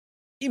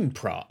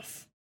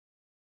Improv.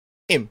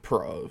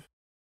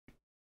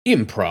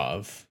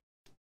 Improv.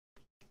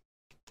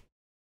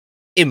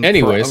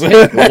 Anyways,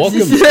 welcome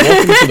to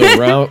the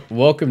round.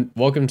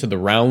 Welcome to the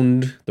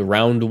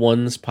round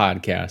ones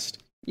podcast.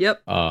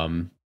 Yep.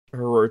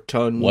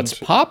 Rotund. What's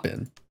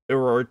poppin'?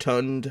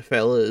 Rotund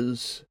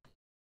fellas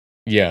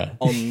Yeah.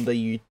 on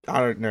the I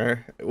don't know.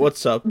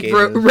 What's up,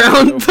 gamers?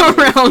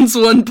 Rounds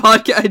one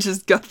podcast. I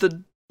just got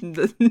the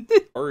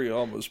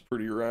Ariama's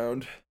pretty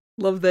round.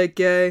 Love that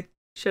guy.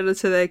 Shout out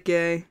to that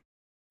guy.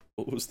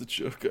 What was the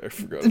joke? I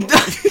forgot.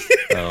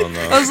 I don't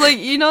know. I was like,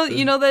 you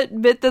know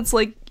that bit that's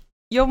like,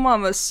 yo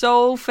mama's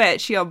so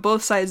fat, she on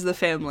both sides of the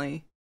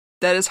family.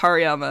 That is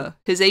Hariyama.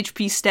 His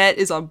HP stat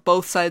is on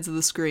both sides of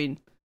the screen.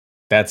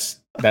 That's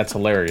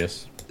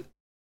hilarious.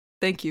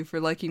 Thank you for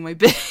liking my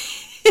bit.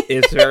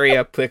 It's very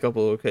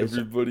applicable because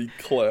Everybody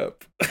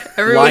clap.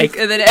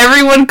 And then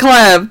everyone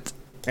clapped.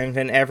 and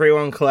then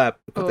everyone clap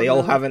because Oh, they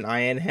all no. have an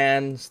iron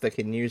hands that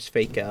can use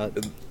fake out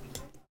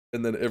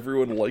And then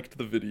everyone liked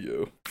the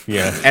video.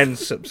 Yeah. and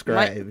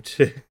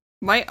subscribed.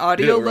 My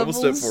audio We're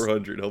almost levels. at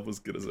 400. Help us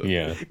get us up.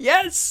 Yeah.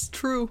 Yes,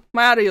 true.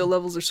 My audio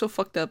levels are so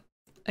fucked up.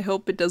 I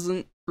hope it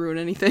doesn't ruin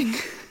anything.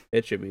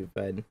 It should be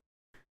fun.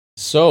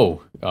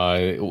 So,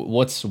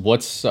 what's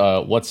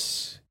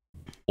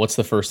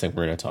the first thing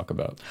we're gonna talk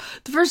about?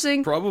 The first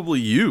thing. Probably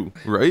you,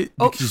 right?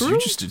 Oh, because true. you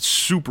just did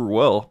super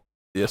well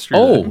yesterday.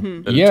 Oh,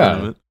 Mhm. at a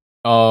yeah.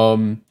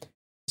 tournament.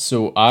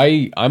 So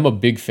I'm a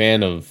big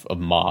fan of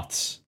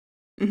moths.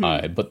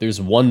 Mhm. But there's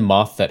one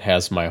moth that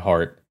has my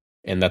heart,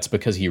 and that's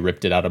because he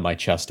ripped it out of my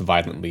chest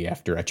violently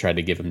after I tried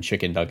to give him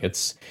chicken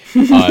nuggets.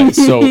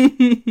 So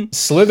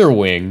Slither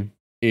Wing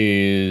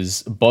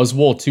is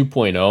Buzzwole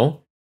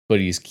 2.0, but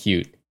he's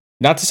cute.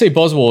 Not to say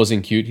Buzzwole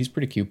isn't cute, he's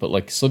pretty cute, but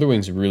like Slither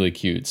Wing's really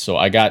cute. So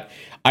I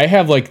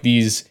have like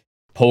these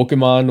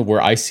Pokemon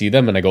where I see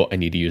them and I go, I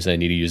need to use it,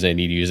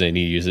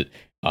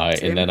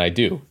 and then I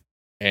do.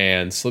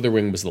 And Slither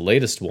Wing was the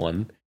latest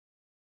one.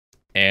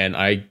 And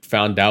I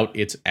found out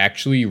it's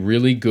actually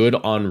really good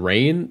on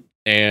rain,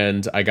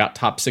 and I got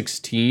top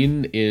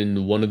 16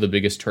 in one of the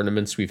biggest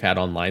tournaments we've had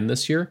online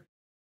this year.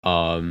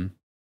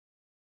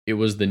 It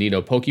was the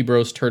Nino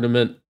Pokebros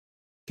tournament,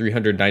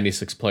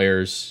 396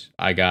 players.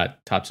 I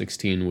got top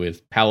 16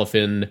 with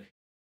Palafin,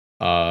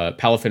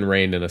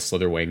 Rain, and a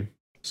Slither Wing.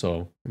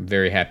 So I'm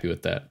very happy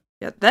with that.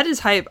 Yeah, that is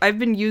hype. I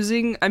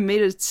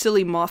made a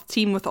silly moth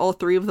team with all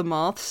three of the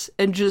moths,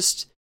 and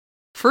just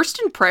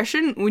first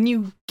impression, when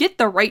you get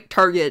the right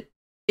target,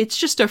 it's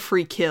just a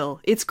free kill.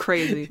 It's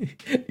crazy.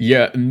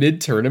 Yeah,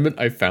 mid-tournament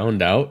I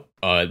found out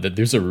that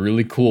there's a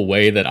really cool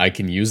way that I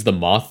can use the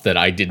moth that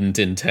I didn't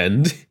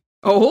intend.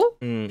 Oh?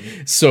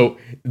 So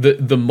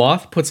the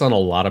moth puts on a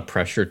lot of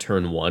pressure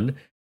turn one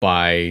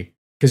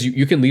because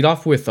you can lead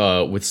off with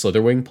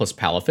Slither Wing plus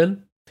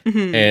Palafin,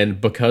 Mhm.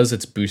 and because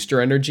it's booster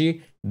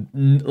energy,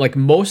 like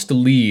most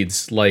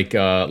leads, like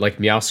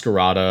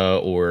Meowscarada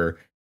or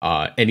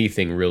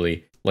anything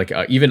really, like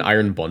even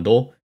Iron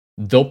Bundle,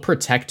 they'll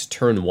protect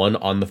turn one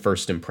on the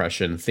first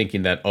impression,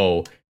 thinking that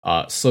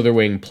Slither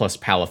Wing plus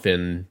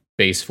Palafin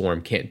base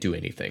form can't do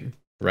anything,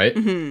 right?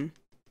 Mhm.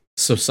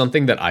 So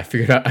something that I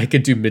figured out I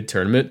could do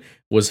mid-tournament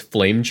was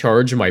flame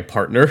charge my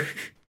partner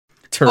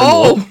turn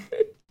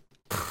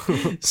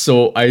one.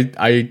 So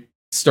I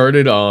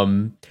started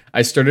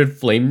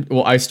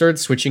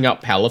switching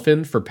out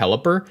Palafin for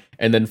Pelipper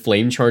and then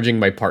flame charging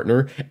my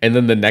partner, and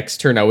then the next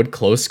turn I would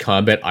close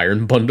combat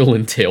Iron Bundle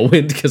and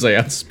Tailwind because I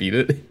outspeed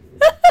it.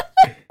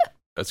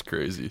 That's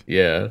crazy.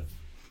 Yeah.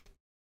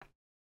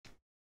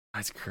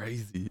 That's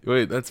crazy.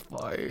 Wait, that's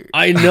fire.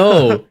 I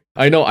know.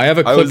 I have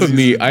a I clip was of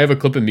me. using- I have a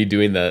clip of me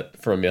doing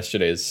that from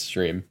yesterday's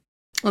stream.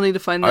 I'll need to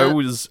find that.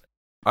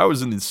 I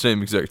was in the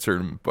same exact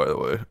tournament, by the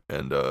way,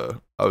 and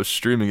I was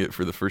streaming it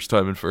for the first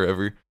time in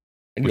forever,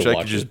 need which to I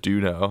watch can just it.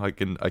 do now. I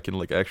can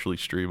like actually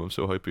stream. I'm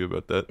so happy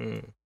about that.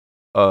 Mm.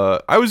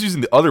 I was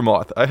using the other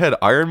moth. I had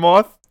Iron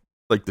Moth,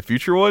 like the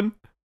future one.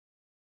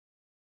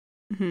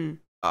 Mhm.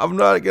 I'm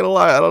not gonna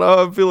lie, I don't know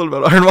how I'm feeling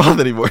about Iron Moth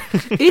anymore.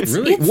 It's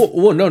Really? It's,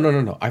 Whoa,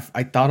 no. I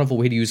thought of a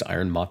way to use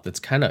Iron Moth that's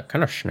kind of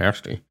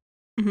snasty.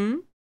 Mhm.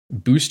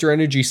 Booster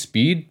energy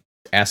speed,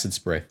 acid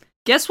spray.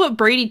 Guess what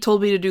Brady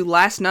told me to do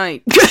last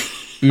night?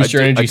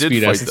 Booster I energy did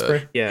speed, fight acid that.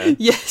 spray. Yeah.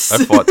 Yes.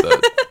 I fought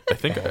that. I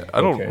think I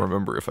don't Okay.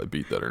 remember if I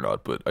beat that or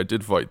not, but I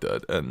did fight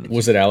that. And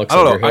Was it Alex I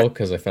don't know, Underhill?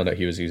 Because I found out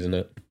he was using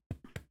it.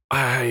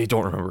 I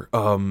don't remember.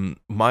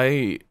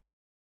 My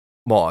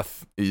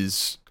moth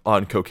is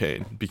on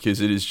cocaine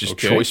because it is just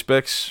Okay. choice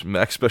specs,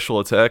 max special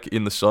attack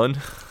in the sun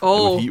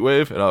Oh. with heat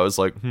wave, and I was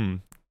like,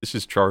 this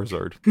is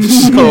Charizard.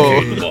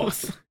 Cocaine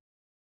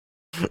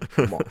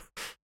So moth.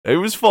 it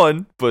was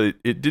fun, but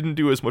it didn't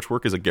do as much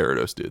work as a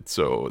Gyarados did,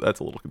 so that's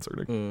a little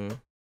concerning. Mm.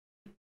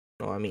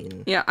 No, I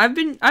mean, Yeah, I've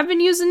been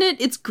using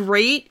it. It's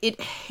great. It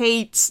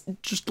hates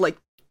just like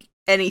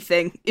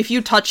anything. If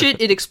you touch it,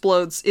 it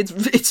explodes.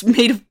 It's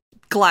made of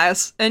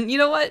glass. And you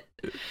know what?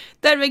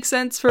 That makes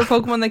sense for a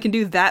Pokemon that can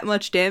do that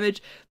much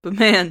damage. But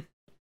man,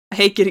 I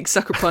hate getting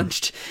sucker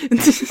punched.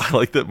 I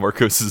like that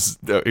Marcos is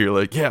out here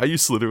like, yeah, I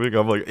use Slither Wing.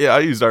 I'm like, yeah, I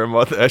used Iron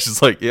Moth. Ash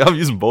is like, yeah, I'm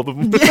using both of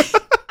them. Yeah,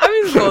 I'm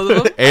using both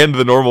of them. And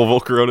the normal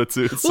Volcarona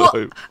too. So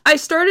Well, I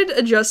started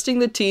adjusting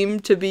the team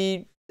to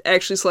be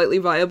actually slightly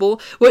viable.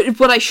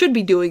 What I should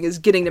be doing is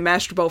getting to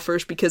Master Ball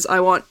first, because I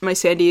want my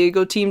San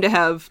Diego team to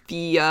have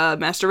the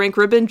Master Rank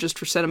ribbon just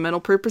for sentimental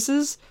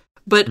purposes.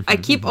 But I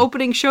keep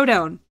opening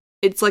Showdown.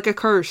 It's like a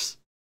curse.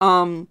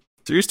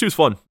 Series 2 is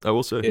fun, I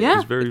will say. Yeah.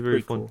 It's very,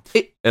 very fun.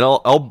 Cool. And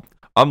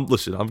I'm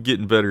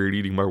getting better at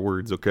eating my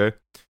words, okay?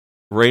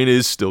 Rain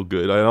is still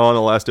good. I know on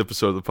the last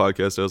episode of the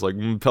podcast, I was like,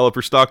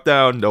 Pelipper stock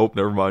down. Nope,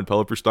 never mind.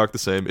 Pelipper stock the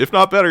same. If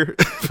not better,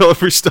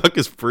 Pelipper stock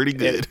is pretty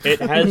good. It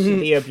has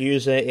the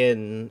abuser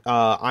in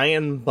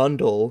Iron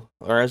Bundle,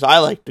 or as I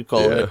like to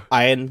call it,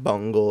 Iron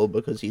Bungle,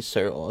 because he's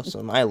so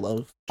awesome. I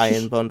love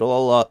Iron Bundle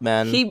a lot,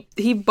 man.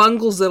 He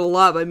bungles it a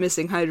lot by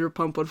missing Hydro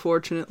Pump,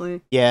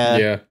 unfortunately. Yeah.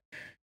 Yeah.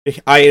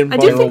 Iron I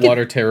do Bundle. think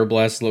Water Terror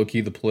Blast,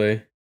 low-key the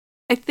play.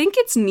 I think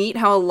it's neat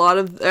how a lot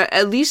of,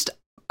 at least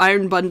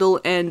Iron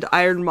Bundle and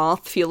Iron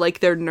Moth feel like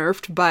they're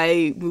nerfed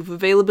by move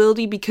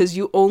availability, because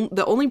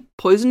the only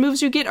poison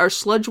moves you get are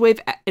Sludge Wave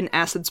and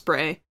Acid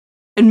Spray.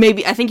 And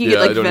maybe, I think you get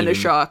like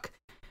Venoshock.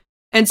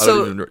 And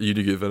so You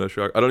do get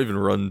Venoshock. I don't even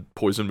run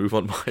poison move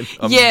on mine.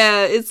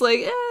 yeah, it's like,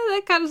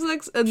 that kind of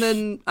sucks. And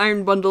then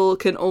Iron Bundle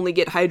can only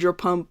get Hydro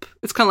Pump.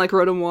 It's kind of like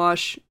Rotom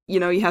Wash. You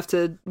know, you have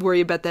to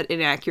worry about that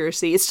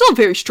inaccuracy. It's still a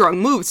very strong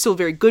move. It's still a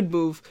very good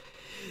move.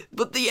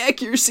 But the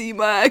accuracy,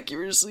 my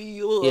accuracy.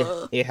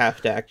 Yeah, you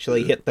have to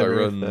actually hit the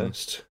roof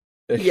first.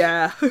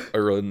 Yeah. I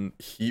run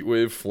Heat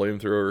Wave,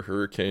 Flamethrower,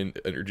 Hurricane,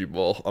 Energy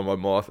Ball on my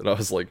Moth, and I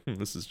was like,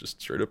 this is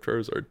just straight up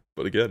Charizard.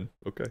 But again,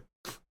 okay.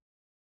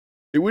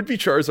 It would be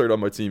Charizard on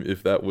my team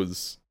if that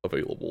was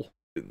available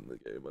in the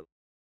game.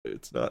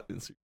 It's not in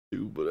Series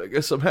 2, but I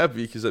guess I'm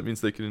happy because that means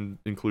they can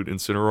include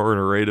Incineroar in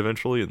a raid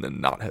eventually, and then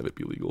not have it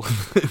be legal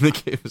in the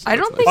game. So I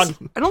don't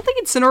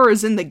think Incineroar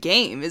is in the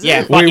game, is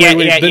Yeah. it? Wait.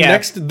 Yeah.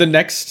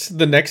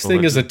 The next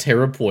thing is a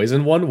Terra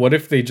Poison one. What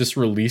if they just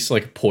release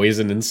like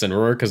Poison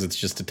Incineroar because it's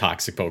just a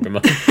toxic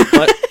Pokemon?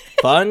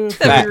 Fun That'd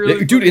be fact.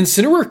 really Dude,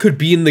 Incineroar could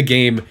be in the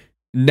game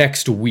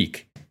next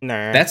week.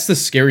 Nah. That's the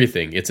scary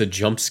thing. It's a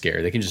jump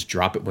scare. They can just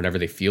drop it whenever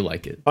they feel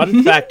like it.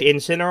 Fun fact,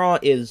 Incineroar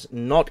is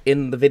not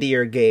in the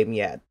video game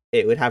yet.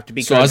 It would have to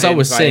be. So as I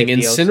was saying, DLC.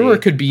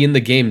 Incineroar could be in the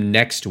game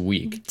next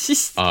week.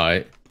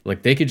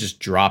 Like they could just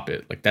drop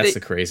it. Like that's the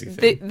crazy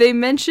thing. They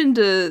mentioned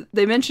a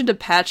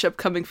patch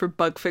upcoming for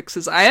bug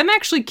fixes. I am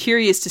actually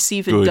curious to see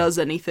if it does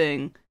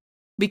anything,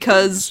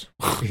 because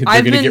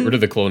They're gonna get rid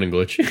of the cloning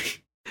glitch.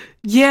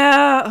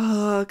 yeah,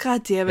 oh,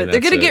 god damn it, And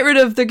they're gonna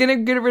that's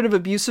get rid of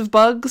abusive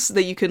bugs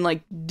that you can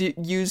like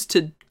use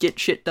to get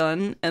shit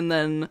done, and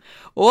then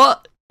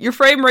your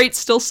frame rate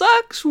still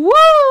sucks. Woo!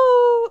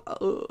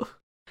 Ugh.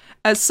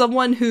 As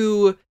someone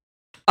who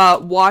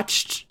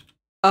watched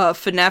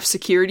FNAF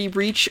Security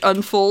Breach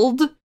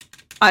unfold,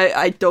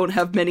 I don't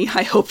have many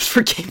high hopes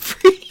for Game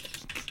Freak.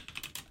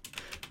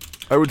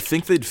 I would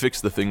think they'd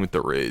fix the thing with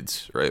the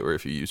raids, right? Where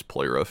if you use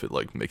Play Rough, it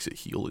like makes it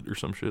heal it or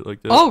some shit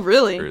like that. Oh,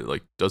 really? Or it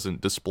like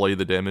doesn't display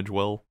the damage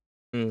well.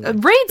 Raids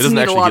It doesn't need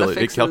a actually lot heal of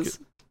it. fixes.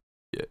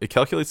 It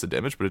calculates the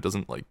damage, but it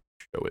doesn't like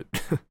show it.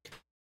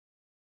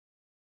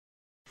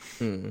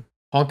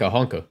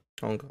 Honka.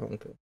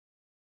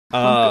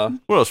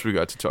 What else we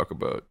got to talk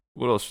about?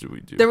 What else did we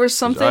do? There was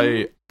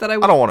something that I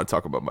don't want to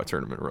talk about my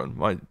tournament run.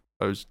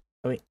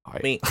 You were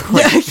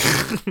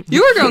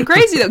going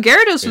crazy though.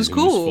 Gyarados was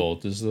cool.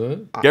 Fault is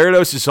that?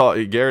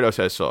 Gyarados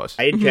has sauce.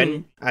 I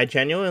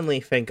genuinely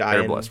think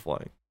Air Blast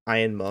flying.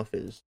 Iron Muff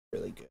is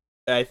really good.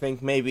 I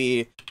think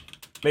maybe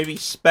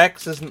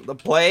Specs isn't the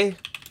play,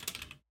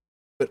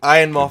 but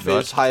Iron Muff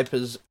is hype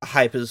as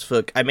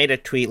fuck. I made a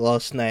tweet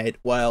last night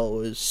while I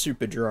was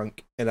super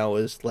drunk, and I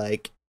was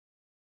like,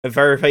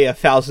 verify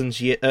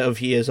thousands of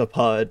years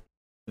apart,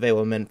 they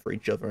were meant for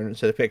each other, and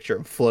it's a picture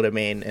of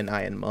Fluttermane and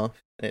Iron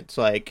Muff, and it's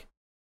like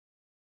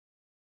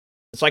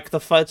the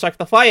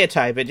fire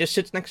type. It just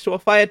sits next to a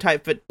fire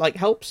type that like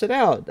helps it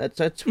out.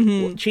 That's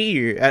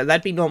cheater.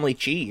 That'd be normally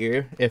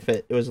cheater if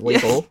it was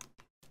legal.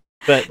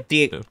 But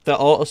the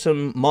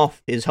awesome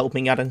Moth is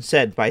helping out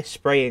instead by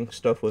spraying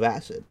stuff with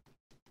acid.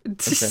 And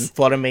then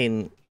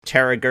Fluttermane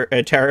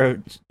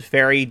Terra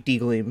Fairy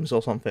Degleams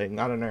or something.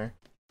 I don't know.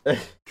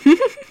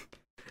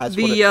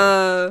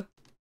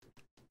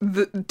 The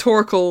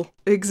Torkoal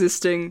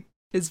existing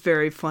is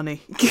very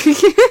funny.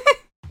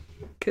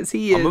 Because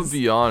he is. I'm gonna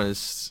be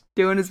honest.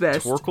 Doing his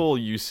best.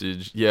 Torkoal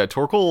usage. Yeah,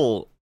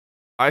 Torkoal.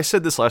 I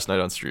said this last night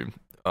on stream.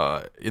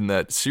 In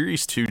that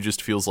Series 2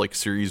 just feels like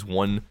Series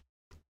 1,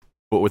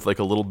 but with like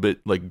a little bit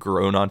like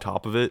grown on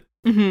top of it.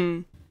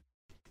 Mm-hmm.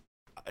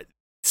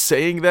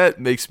 Saying that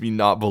makes me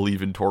not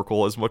believe in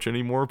Torkoal as much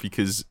anymore,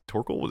 because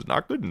Torkoal was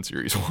not good in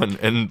Series 1,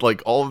 and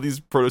like all of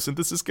these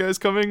photosynthesis guys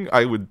coming,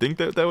 I would think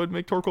that would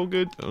make Torkoal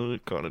good.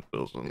 It kind of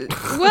doesn't.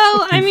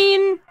 Well, I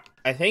mean,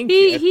 I think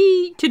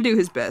he can do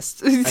his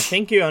best. I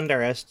think you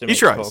underestimate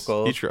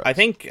Torkoal. He tries. I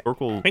think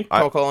Torkoal.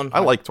 I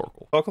like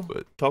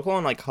Torkoal. Torkoal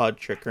on like Hard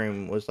Trick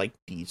Room was like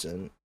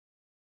decent.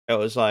 It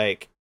was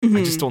like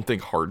I just don't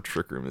think hard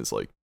Trick Room is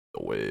like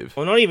the wave.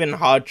 Well, not even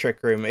hard Trick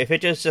Room. If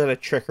it just had a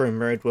Trick Room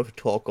mode with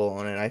Torkoal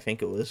on it, I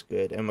think it was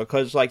good. And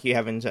because like you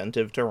have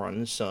incentive to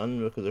run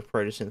Sun because of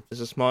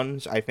photosynthesis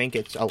mons, I think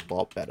it's a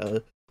lot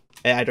better.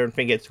 And I don't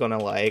think it's gonna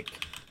like.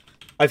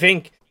 I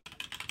think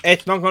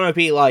it's not gonna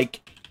be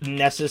like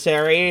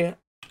necessary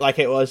like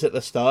it was at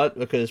the start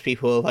because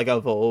people like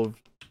evolved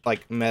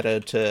like meta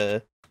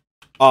to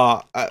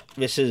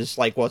this is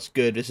like what's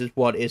good, this is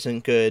what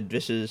isn't good,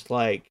 this is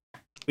like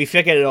we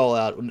figured it all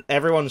out.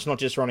 Everyone's not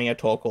just running a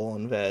Torkoal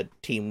on their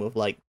team with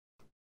like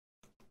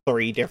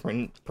 3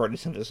 different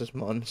photosynthesis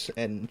mons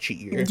and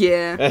Cheer.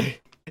 Yeah.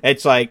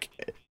 It's like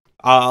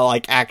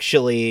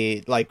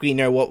actually like we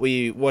know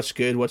what's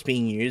good, what's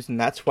being used, and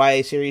that's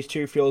why Series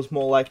 2 feels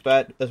more like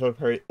that as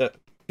opposed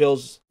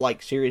feels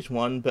like Series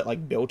 1 but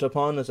like built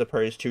upon as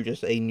opposed to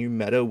just a new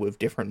meta with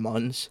different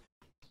mons.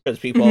 Because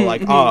people are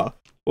like,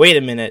 wait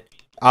a minute,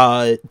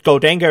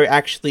 Goldango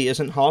actually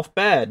isn't half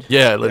bad.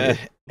 Yeah,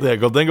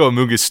 Goldango and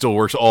Amoonguss still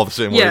works all the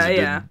same way as it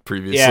did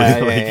previously.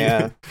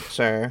 Yeah.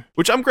 So,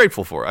 which I'm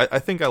grateful for. I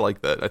think I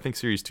like that. I think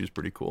Series 2 is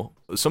pretty cool.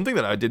 Something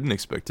that I didn't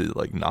expect to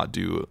like not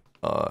do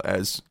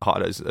as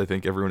hot as I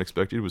think everyone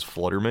expected was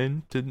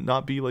Fluttermane to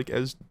not be like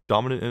as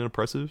dominant and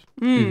oppressive.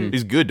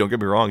 He's good, don't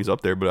get me wrong, he's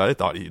up there, but I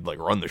thought he'd like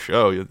run the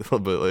show.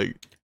 But like,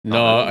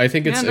 no, I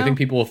think I think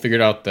people have figured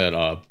out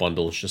that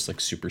Bundle is just like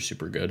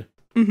super good.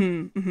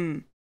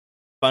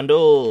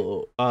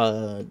 Bundle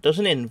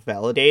doesn't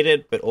invalidate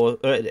it, but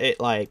it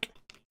like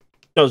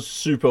does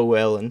super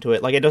well into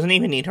it. Like it doesn't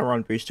even need to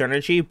run booster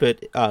energy,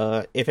 but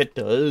if it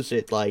does,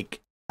 it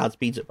like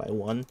outspeeds it by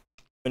 1.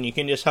 And you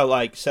can just have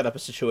like set up a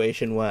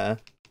situation where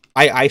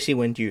I Icy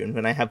Wind you, and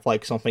then I have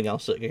like something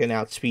else that can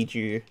outspeed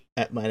you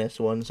at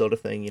 -1 sort of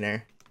thing, you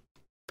know?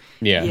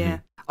 Yeah.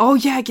 Oh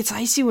yeah, it gets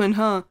Icy Wind,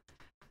 huh?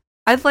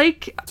 I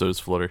like. So does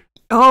Flutter.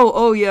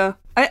 Oh yeah.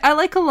 I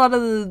like a lot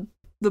of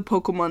the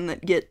Pokemon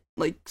that get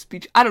like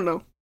speech. I don't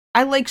know.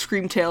 I like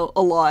Screamtail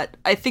a lot.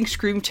 I think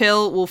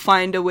Screamtail will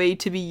find a way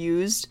to be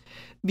used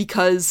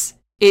because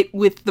it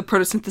with the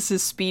photosynthesis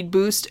speed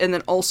boost, and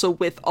then also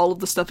with all of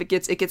the stuff it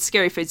gets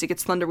Scary Face, it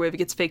gets Thunder Wave, it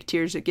gets Fake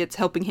Tears, it gets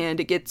Helping Hand,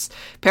 it gets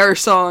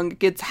Parasong, it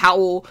gets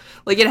Howl.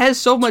 Like it has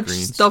so much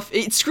stuff.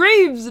 It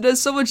screams. It has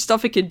so much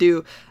stuff it can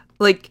do.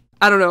 Like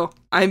I don't know.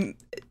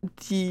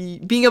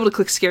 Being able to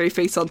click Scary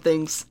Face on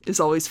things is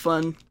always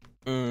fun.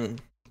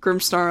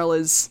 Grimmsnarl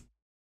is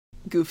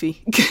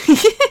goofy.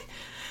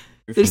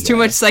 There's too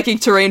much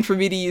psychic terrain for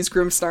me to use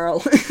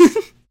Grimmsnarl.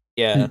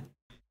 Yeah.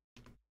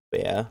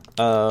 But yeah.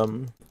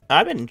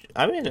 I've been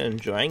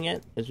enjoying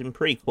it. It's been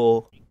pretty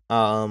cool.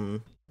 I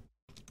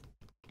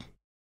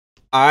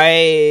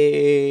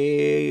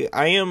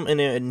am an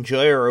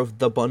enjoyer of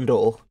the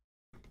bundle.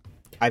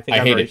 I think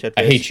I hate it. said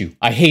I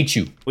hate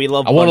you. We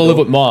love. I want to live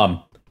with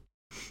Mom.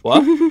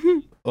 What?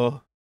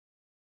 Oh,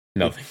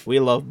 Nothing. We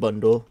love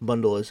Bundle.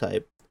 Bundle is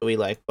hype. We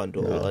like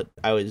Bundle a lot.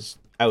 I was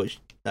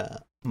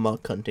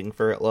muck hunting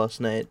for it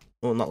last night.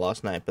 Well, not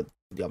last night, but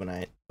the other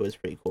night. It was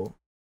pretty cool.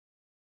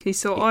 He's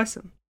so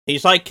awesome.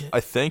 He's like.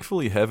 I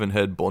thankfully haven't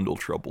had bundle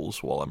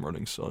troubles while I'm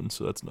running Sun,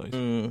 so that's nice.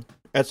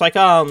 It's like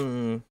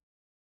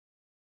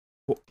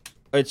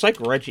It's like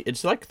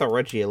It's like the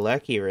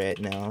Regieleki right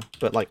now,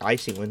 but like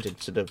Icy Wind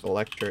instead of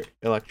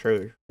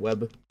Electro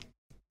Web,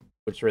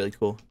 which is really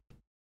cool.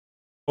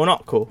 Well,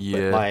 not cool.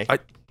 Yeah,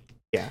 but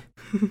yeah.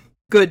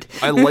 Good.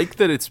 I like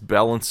that it's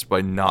balanced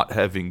by not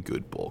having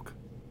good bulk.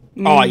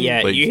 Oh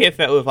yeah, like, you hit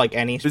that with like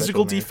any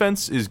physical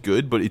defense is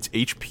good, but its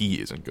HP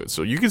isn't good.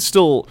 So you can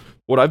still.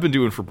 What I've been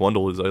doing for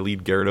bundle is I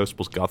lead Gyarados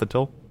plus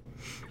Gothitelle.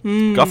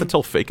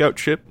 Gothitelle fake out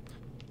chip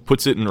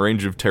puts it in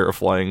range of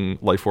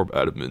Terraflying, Life Orb,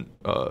 Adamant,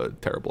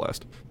 Terra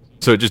Blast.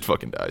 So it just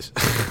fucking dies.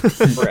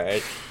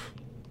 Right.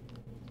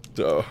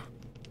 So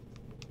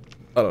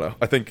I don't know.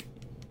 I think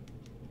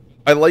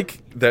I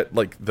like that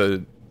like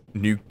the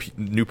new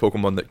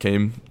Pokemon that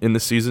came in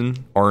this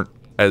season aren't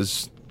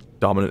as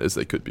dominant as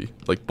they could be.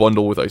 Like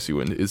Bundle with Icy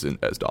Wind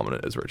isn't as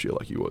dominant as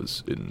Regieleki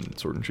was in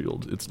Sword and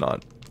Shield. It's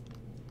not.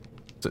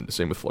 It's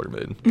same with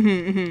Fluttermane.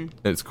 And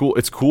it's cool.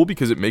 It's cool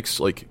because it makes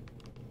like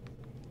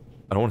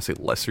I don't want to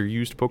say lesser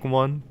used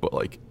Pokemon, but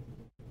like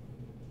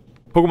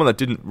Pokemon that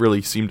didn't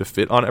really seem to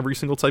fit on every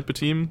single type of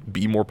team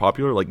be more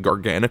popular. Like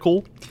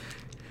Garganical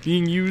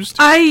being used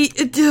a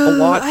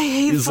lot. I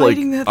hate is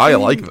fighting like that I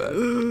thing. like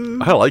that.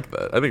 I like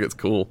that. I think it's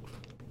cool.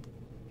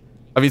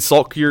 I mean,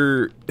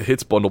 Saltgear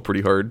hits Bundle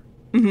pretty hard,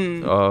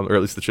 or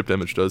at least the chip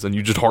damage does, and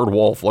you just hard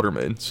wall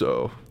Fluttermane.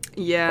 So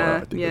yeah,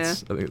 I think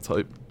it's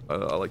hype.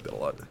 I like that a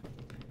lot.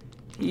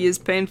 He is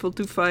painful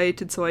to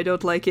fight, and so I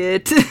don't like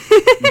it.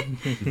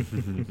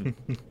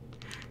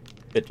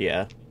 But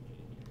yeah.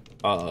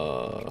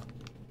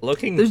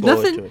 Looking There's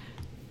forward nothing- to it.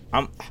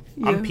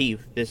 I'm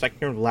peeved. There's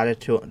like no ladder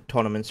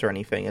tournaments or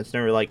anything. It's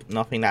never like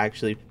nothing to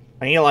actually.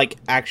 I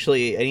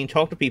need to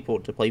talk to people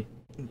to play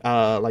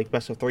like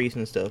best of threes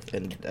and stuff,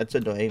 and that's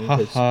annoying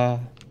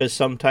because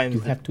sometimes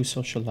you have to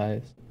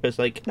socialize. Because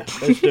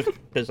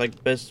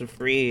like best of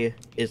three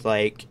is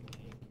like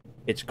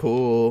it's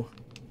cool,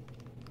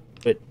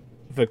 but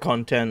for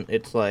content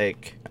it's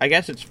like I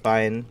guess it's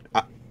fine.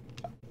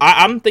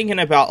 I'm thinking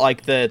about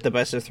like the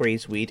best of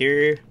threes we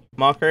do,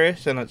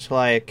 Marcus, and it's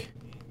like,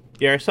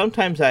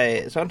 sometimes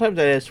I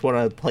just want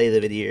to play the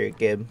video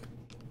game.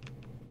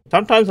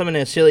 Sometimes I'm in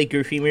a silly,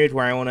 goofy mood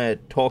where I want to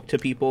talk to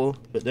people,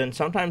 but then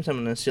sometimes I'm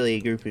in a silly,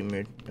 goofy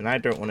mood, and I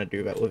don't want to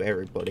do that with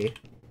everybody.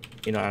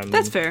 You know what I mean?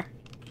 That's fair.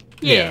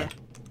 Yeah.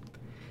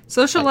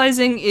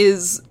 Socializing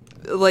is,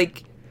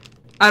 like,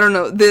 I don't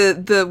know,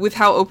 the with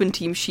how Open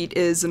Team Sheet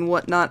is and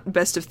whatnot,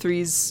 best of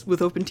threes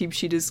with Open Team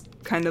Sheet is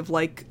kind of,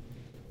 like,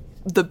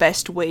 the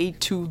best way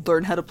to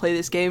learn how to play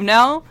this game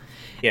now.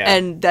 Yeah.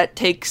 And that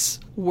takes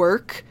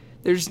work.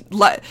 There's,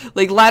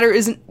 ladder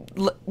isn't,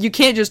 you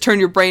can't just turn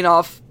your brain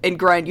off and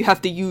grind. You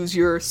have to use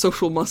your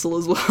social muscle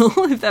as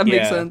well, if that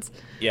makes sense.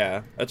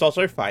 Yeah. It's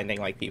also finding,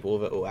 like, people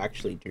that will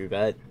actually do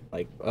that.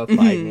 Like,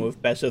 fighting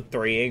with best of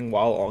threeing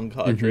while on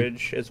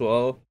cartridge as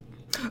well.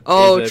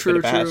 Oh,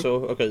 true.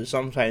 Because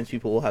sometimes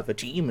people will have a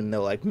team and they're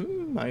like,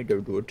 I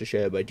don't want to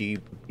share my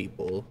team with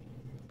people.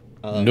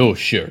 No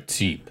share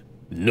team.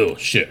 No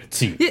share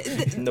team. Yeah,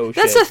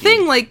 that's the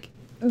thing, like,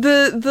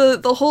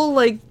 the whole,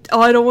 like, oh,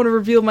 I don't want to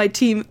reveal my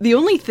team. The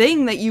only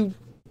thing that you,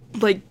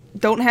 like,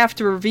 don't have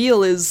to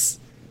reveal is,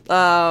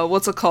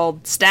 what's it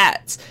called?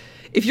 Stats.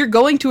 If you're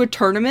going to a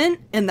tournament,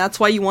 and that's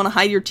why you want to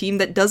hide your team,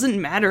 that doesn't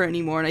matter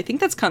anymore, and I think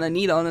that's kind of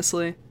neat,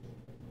 honestly.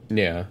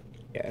 Yeah.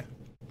 Yeah.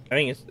 I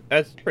think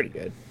that's pretty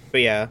good.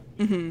 But yeah.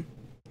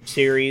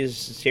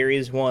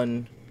 Series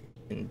 1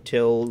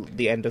 until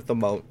the end of the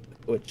month,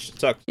 which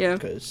sucks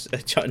because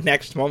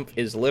next month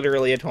is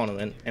literally a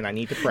tournament, and I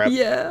need to prep.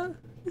 Yeah.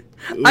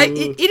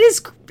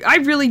 I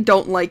really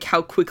don't like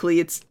how quickly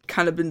it's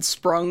kind of been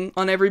sprung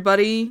on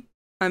everybody.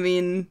 I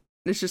mean,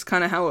 it's just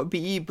kind of how it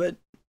be, but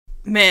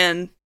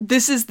man,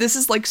 this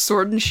is like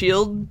Sword and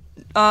Shield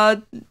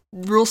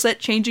rule set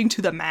changing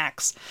to the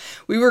max.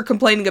 We were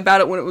complaining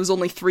about it when it was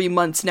only 3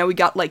 months. Now we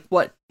got like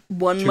what,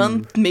 1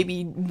 month,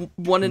 maybe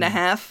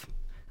 1.5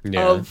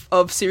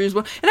 of Series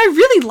 1. And I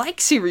really like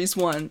Series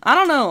 1. I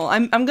don't know.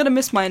 I'm gonna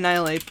miss my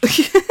Annihilate.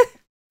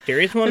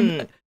 Series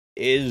 1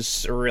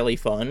 is really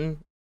fun,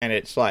 and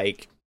it's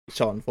like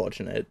so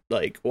unfortunate.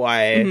 Like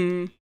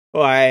why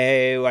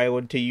I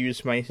want to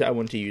use my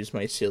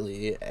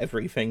silly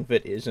everything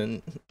that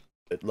isn't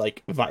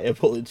like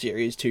viable in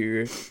Series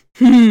 2.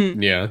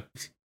 Yeah.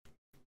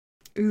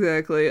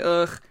 Exactly.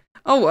 Ugh.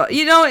 Oh well,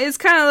 it's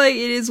kind of like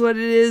it is what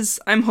it is.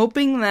 I'm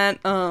hoping that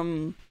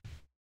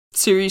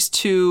Series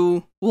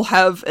 2 will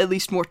have at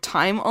least more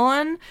time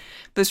on,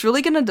 but it's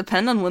really gonna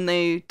depend on when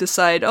they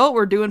decide, oh,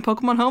 we're doing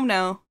Pokemon Home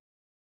now.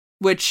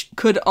 Which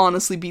could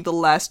honestly be the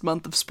last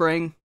month of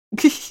spring.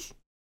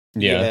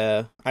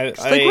 Yeah. We're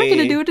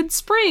gonna do it in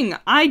spring.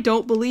 I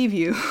don't believe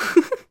you.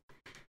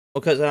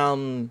 Because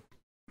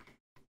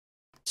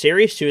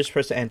Series 2 is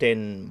supposed to end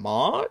in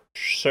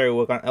March,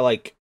 so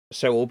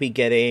we'll be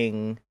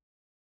getting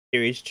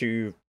Series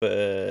 2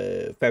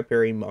 for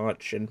February,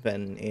 March, and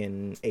then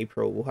in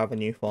April we'll have a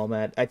new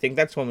format. I think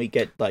that's when we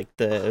get like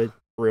the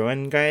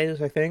Ruin guys,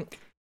 I think.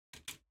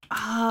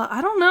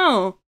 I don't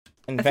know.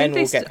 And then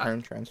we'll get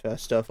home transfer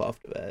stuff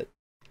after that.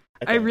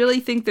 I really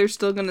think they're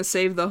still gonna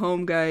save the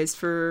home guys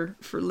for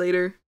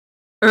later,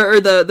 or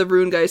the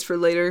Rune guys for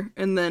later,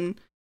 and then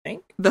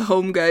the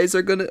home guys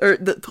are gonna.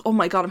 Oh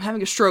my god, I'm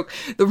having a stroke.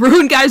 The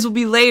Rune guys will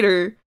be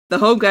later. The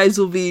home guys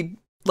will be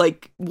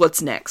like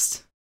what's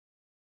next.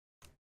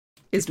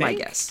 Is my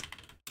guess.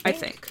 I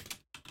think.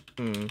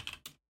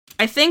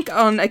 I think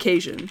on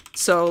occasion.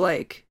 So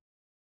like,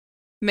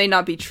 may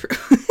not be true.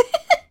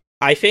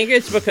 I think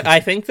it's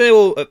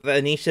because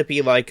there needs to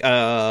be like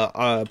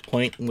a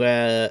point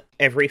where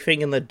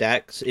everything in the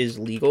decks is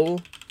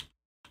legal,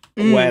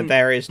 where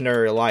there is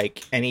no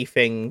like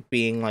anything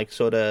being like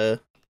sort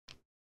of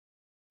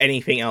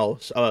anything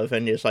else other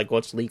than just like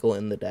what's legal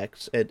in the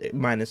decks.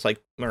 Minus like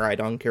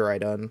Miraidon,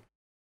 Kiraidon.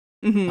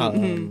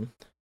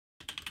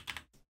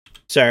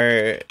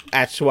 So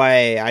that's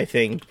why I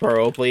think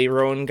probably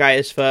Ruin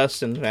guys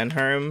first and then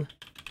Herm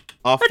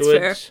afterwards.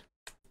 That's fair.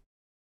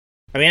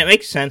 I mean, it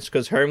makes sense,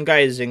 because home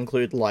guys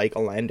include, like,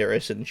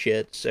 Alandorus and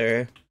shit,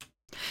 so...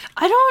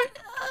 I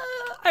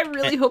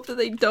really hope that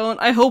they don't.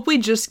 I hope we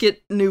just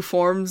get new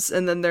forms,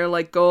 and then they're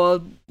like,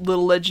 oh,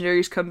 little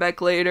legendaries come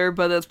back later,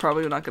 but that's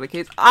probably not gonna be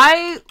the case.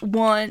 I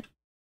want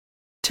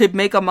to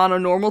make a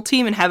mono-normal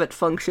team and have it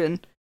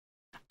function.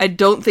 I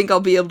don't think I'll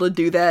be able to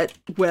do that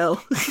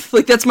well.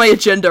 Like, that's my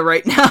agenda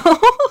right now.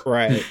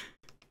 Right.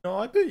 No,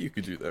 I bet you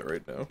could do that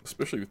right now,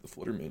 especially with the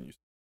Flutterman.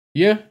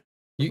 Yeah.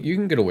 You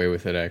can get away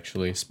with it,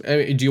 actually. I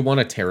mean, do you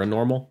want a Terra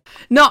normal?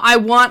 No, I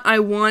want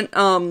like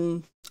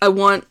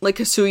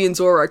Hisuian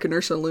Zorak and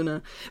Ursa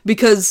Luna,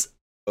 because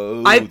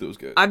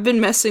I've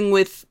been messing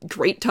with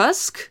Great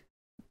Tusk.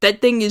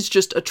 That thing is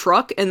just a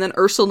truck, and then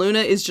Ursa Luna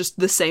is just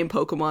the same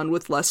Pokemon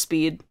with less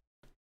speed.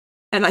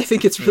 And I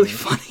think it's really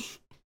funny.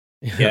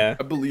 Yeah.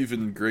 I believe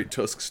in Great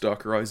Tusk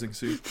stock rising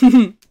soon. I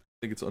think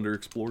it's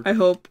underexplored.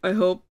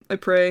 I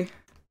pray.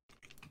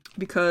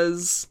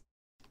 Because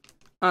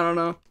I don't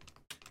know.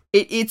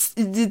 It's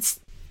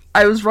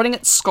I was running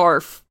at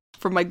Scarf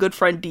from my good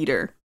friend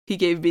Dieter. He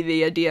gave me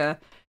the idea.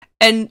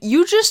 And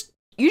you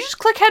you just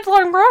click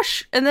headlong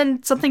rush and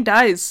then something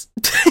dies.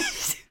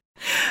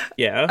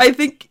 Yeah. I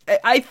think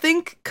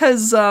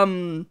because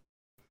there's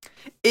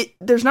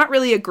not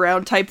really a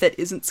ground type that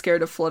isn't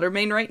scared of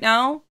Fluttermane right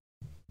now,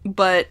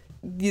 but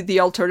the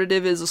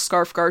alternative is a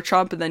Scarf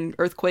Garchomp and then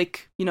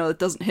Earthquake. It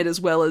doesn't hit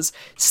as well as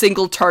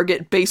single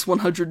target base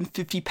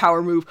 150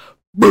 power move,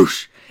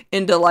 boosh,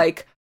 into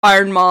like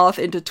Iron Moth,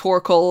 into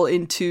Torkoal,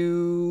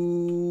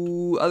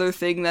 into other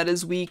thing that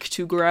is weak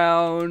to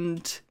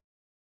ground,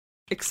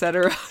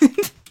 etc.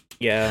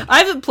 Yeah. I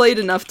haven't played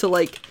enough to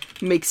like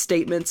make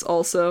statements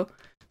also,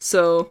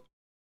 so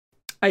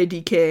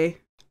IDK.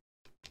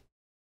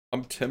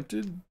 I'm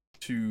tempted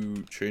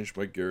to change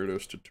my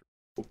Gyarados to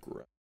Turbo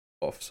Ground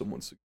off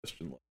someone's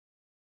suggestion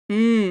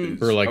line.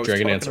 Or like I was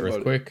Dragonite's talking about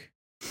Earthquake.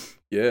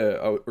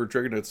 Yeah, or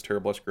Dragonite's Terra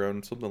Blast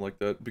Ground, something like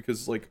that.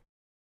 Because, like,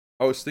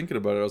 I was thinking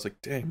about it, I was like,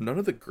 damn, none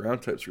of the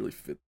ground types really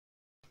fit.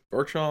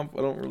 Garchomp,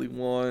 I don't really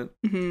want.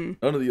 Mm-hmm.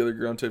 None of the other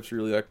ground types are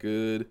really that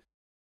good.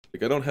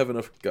 Like, I don't have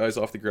enough guys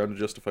off the ground to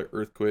justify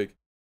Earthquake.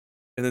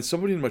 And then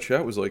somebody in my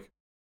chat was like,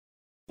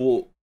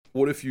 well,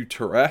 what if you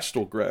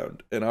Terrestrial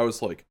Ground? And I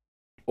was like,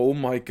 oh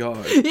my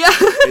god. Yeah.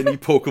 Any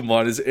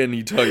Pokemon is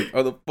any type.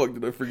 How the fuck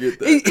did I forget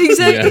that?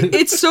 Exactly. Yeah.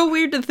 It's so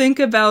weird to think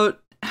about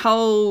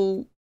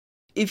how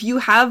if you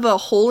have a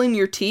hole in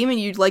your team and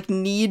you like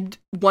need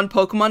one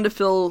Pokemon to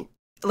fill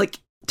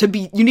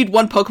you need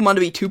one Pokemon to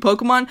be two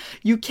Pokemon,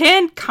 you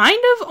can kind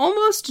of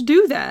almost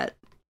do that.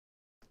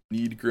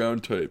 Need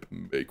ground type,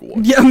 make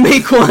one. Yeah,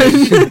 make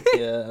one.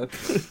 Yeah.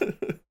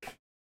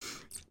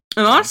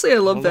 And honestly, I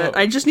love I don't that. know.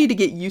 I just need to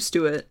get used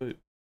to it.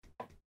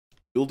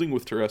 Building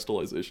with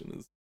terrestrialization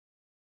is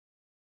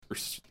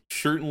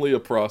certainly a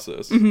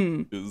process.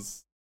 Mm-hmm.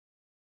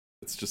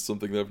 It's just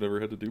something that I've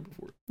never had to do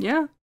before.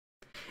 Yeah.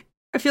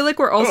 I feel like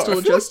we're all I still feel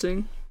like-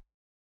 adjusting.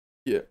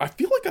 Yeah, I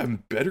feel like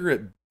I'm better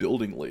at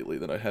building lately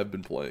than I have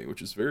been playing,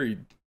 which is very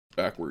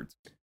backwards.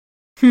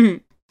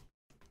 That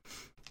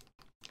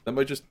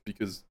might just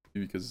because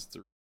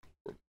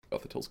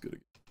Gothitel's good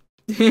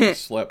again.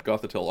 Slap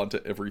Gothitelle onto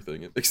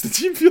everything, it makes the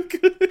team feel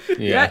good.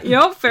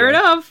 Yeah, fair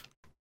enough.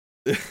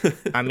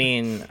 I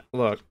mean,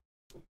 look,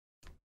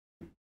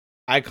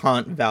 I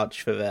can't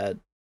vouch for that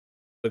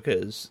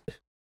because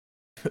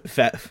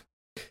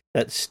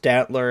that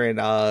Statler and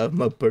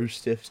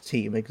Maburstif's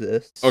team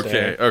exists. so-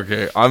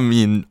 Okay. I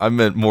mean, I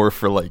meant more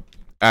for like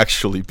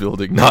actually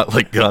building, not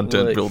like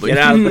content Look, building. Get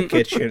out of the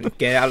kitchen.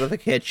 Get out of the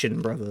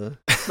kitchen, brother.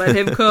 Let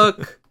him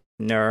cook.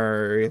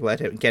 No,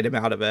 get him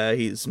out of there.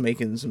 He's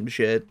making some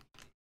shit.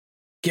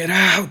 Get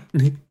out!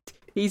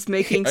 He's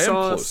making I am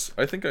sauce. close.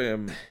 I think I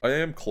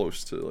am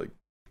close to like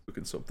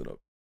cooking something up.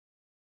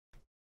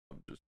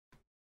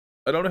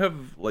 I don't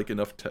have like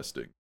enough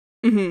testing.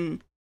 Mm-hmm.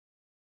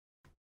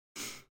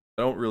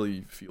 I don't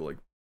really feel like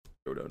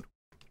showdown.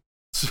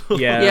 So,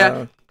 Yeah.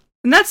 Yeah.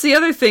 And that's the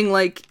other thing,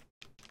 like,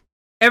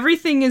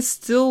 everything is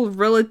still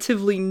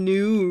relatively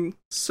new,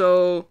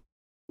 so,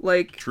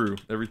 like... True.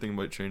 Everything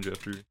might change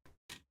after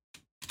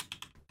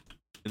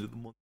end of the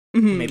month.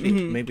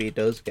 Maybe it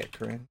does get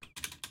cringe.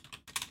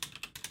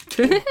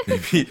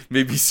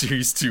 Maybe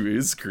series 2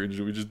 is cringe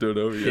and we just don't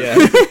know yet.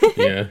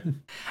 Yeah.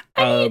 Yeah.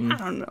 I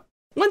don't know.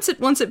 Once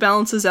it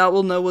balances out,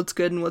 we'll know what's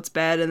good and what's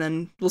bad, and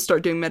then we'll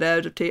start doing meta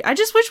adaptation. I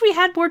just wish we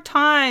had more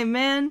time,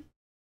 man.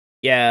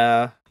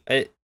 Yeah.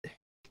 It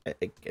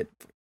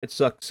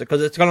sucks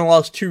because it's gonna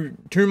last two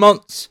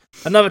months.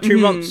 Another 2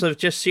 months of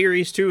just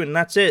series 2, and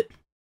that's it.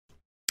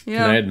 Yeah.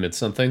 Can I admit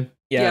something?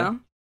 Yeah.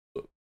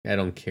 I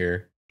don't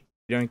care.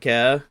 You don't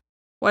care.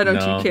 Why don't No.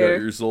 you Got care?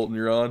 your Zoltan,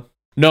 you're on.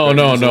 No.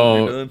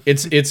 Done.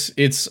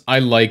 It's I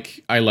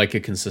like a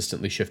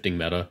consistently shifting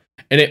meta.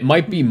 And it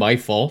might be my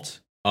fault.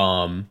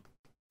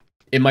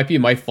 It might be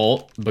my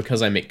fault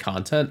because I make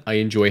content. I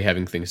enjoy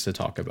having things to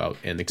talk about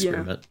and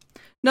experiment.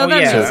 No, Oh,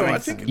 that yeah, makes that sense.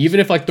 makes think- sense. Even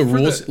if like the For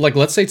rules, the- like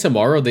let's say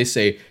tomorrow they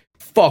say,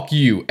 "Fuck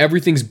you,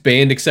 everything's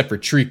banned except for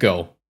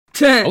Trico."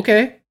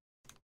 Okay.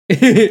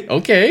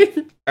 Okay.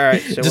 All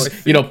right. So Just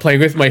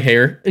playing with my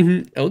hair.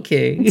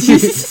 Okay.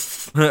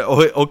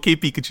 Okay,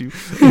 Pikachu.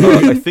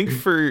 I think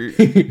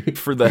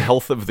for the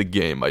health of the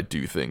game, I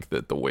do think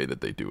that the way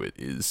that they do it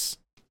is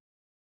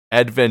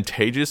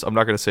advantageous. I'm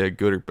not going to say a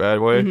good or bad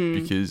way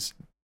because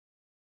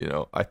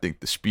I think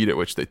the speed at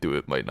which they do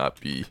it might not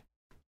be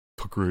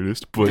the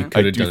greatest, but Yeah. I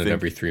Could have do done it think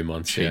every 3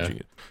 months.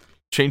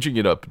 changing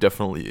it up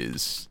definitely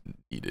is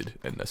needed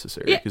and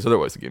necessary Yeah. because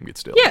otherwise the game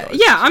gets stale. Yeah.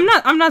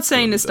 I'm not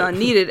saying it's not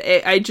needed.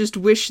 I just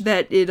wish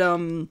that it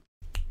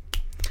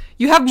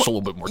you have Just a more.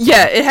 little bit more time.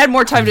 Yeah, it had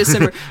more time to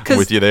simmer. I'm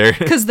with you there.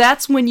 Because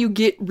that's when you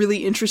get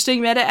really interesting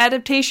meta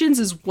adaptations,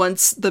 is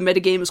once the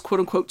metagame is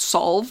quote unquote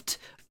solved.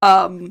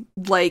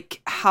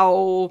 Like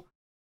how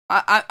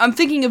I'm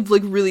thinking of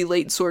like really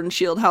late Sword and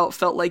Shield, how it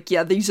felt like,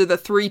 yeah, these are the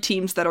 3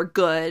 teams that are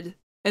good,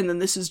 and then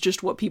this is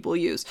just what people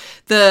use.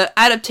 The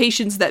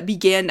adaptations that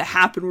began to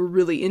happen were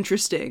really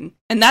interesting.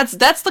 And that's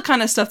the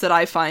kind of stuff that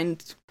I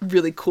find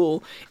really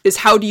cool, is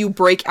how do you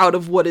break out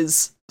of what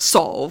is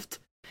solved?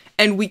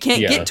 And we can't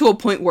get to a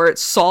point where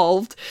it's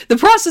solved. The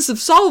process of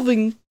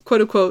solving,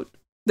 quote unquote,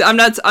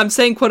 I'm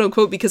saying quote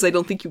unquote because I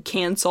don't think you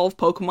can solve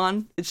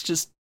Pokemon. It's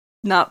just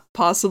not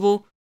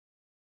possible.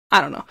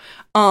 I don't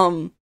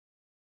know.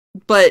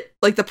 But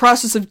like the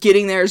process of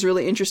getting there is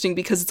really interesting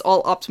because it's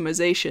all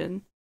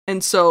optimization.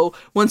 And so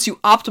once you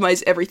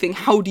optimize everything,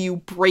 how do you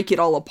break it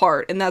all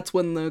apart? And that's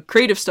when the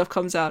creative stuff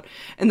comes out.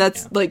 And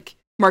that's like,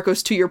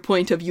 Marcos, to your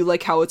point of you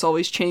like how it's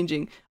always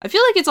changing. I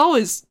feel like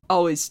it's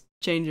always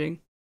changing.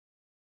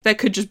 That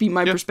could just be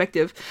my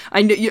perspective.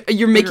 I know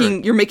you're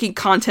making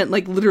content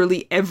like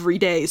literally every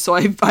day, so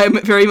I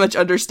very much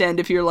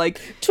understand if you're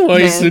like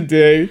twice a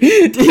day.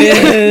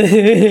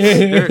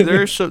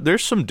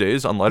 There's some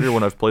days on ladder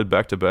when I've played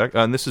back to back,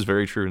 and this is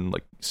very true in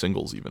like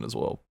singles even as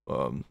well.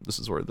 This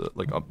is where the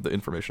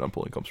information I'm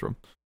pulling comes from,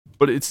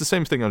 but it's the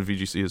same thing on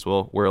VGC as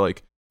well, where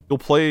like you'll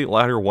play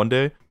ladder one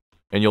day,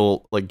 and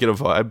you'll like get a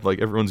vibe like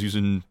everyone's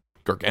using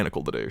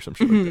Garganical today or some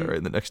shit like that, right?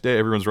 And the next day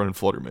everyone's running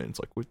Fluttermane. It's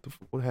like,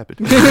 what happened?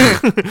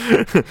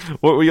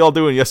 What were y'all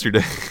doing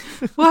yesterday?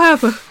 What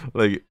happened?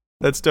 Like,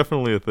 that's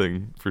definitely a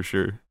thing for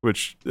sure.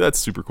 Which that's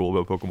super cool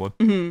about Pokemon.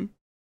 Mm-hmm.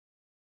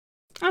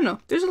 I don't know.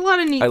 There's a lot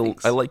of neat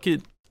things. I like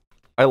it.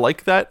 I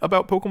like that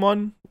about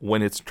Pokemon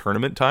when it's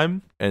tournament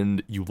time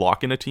and you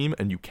lock in a team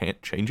and you can't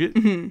change it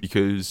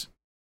because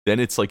then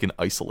it's like an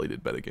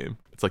isolated metagame.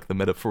 It's like the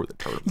meta for the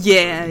tournament.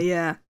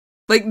 Yeah.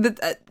 Like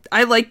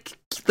I like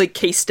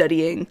case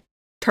studying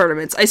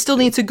tournaments. I still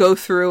need to go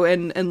through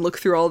and look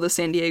through all the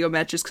San Diego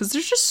matches because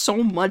there's just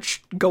so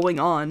much going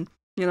on,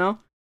 you know?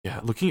 Yeah,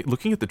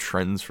 looking at the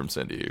trends from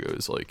San Diego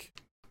is like,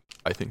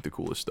 I think the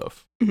coolest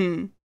stuff.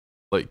 Mm-hmm.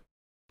 Like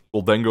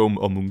Goldengo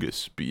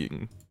Amoonguss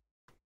being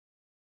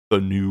the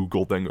new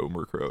Goldengo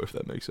Murkrow, if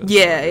that makes sense.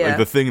 Yeah. Like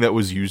the thing that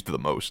was used the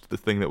most, the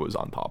thing that was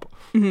on top.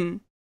 Mm-hmm.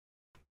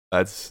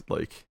 That's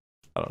like,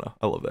 I don't know.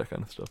 I love that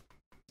kind of stuff.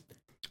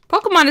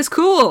 Pokemon is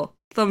cool.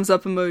 Thumbs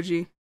up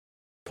emoji.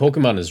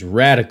 Pokemon is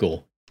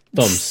radical.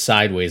 Thumb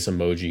sideways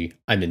emoji.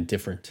 I'm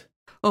indifferent.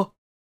 Oh.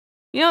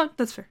 Yeah,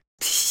 that's fair.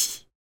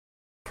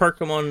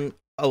 Pokemon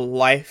are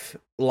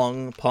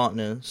lifelong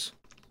partners.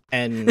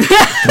 And and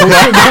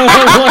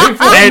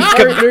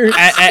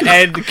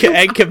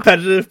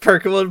competitive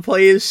Pokemon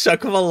players suck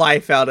the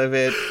life out of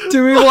it.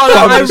 Do we want to?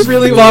 I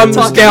really want to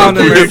talk down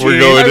about this. We're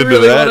going into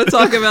really that. want to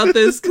talk about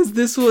this because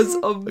this was.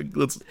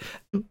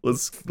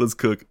 Let's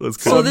cook.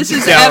 So this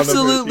is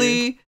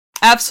absolutely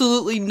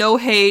no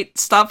hate.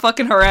 Stop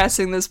fucking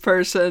harassing this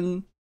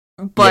person.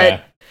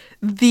 But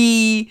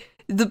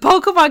the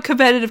Pokemon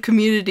competitive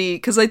community,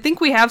 because I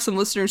think we have some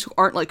listeners who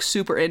aren't like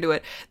super into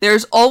it.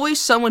 There's always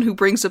someone who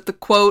brings up the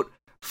quote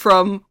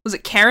from, was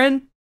it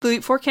Karen? The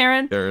Elite Four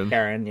Karen?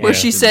 Karen, yeah. Where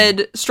she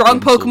said, strong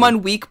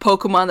Pokemon, weak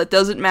Pokemon, that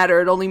doesn't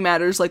matter. It only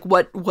matters like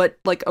what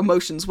like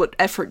emotions, what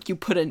effort you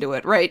put into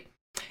it, right?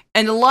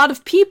 And a lot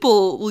of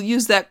people will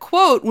use that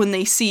quote when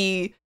they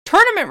see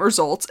tournament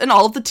results and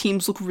all of the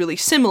teams look really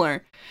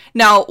similar.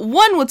 Now,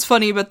 what's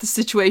funny about the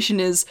situation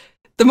is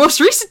the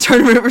most recent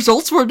tournament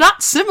results were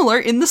not similar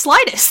in the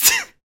slightest.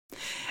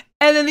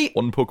 And then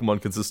one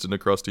Pokemon consistent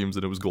across teams,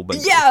 and it was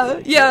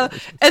Goldengo. Yeah.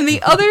 And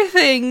the other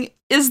thing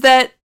is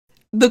that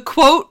the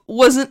quote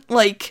wasn't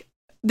like,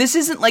 this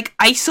isn't like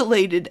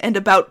isolated and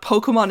about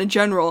Pokemon in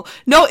general.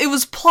 No, it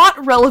was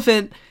plot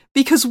relevant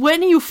because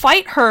when you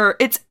fight her,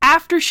 it's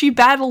after she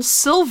battles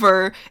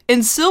Silver,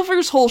 and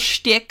Silver's whole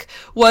shtick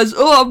was,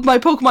 oh, my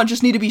Pokemon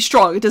just need to be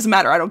strong. It doesn't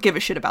matter. I don't give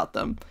a shit about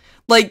them.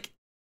 Like,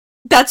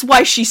 that's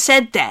why she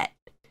said that.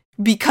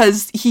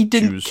 Because he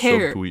didn't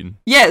care. Subtweeting.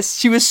 Yes,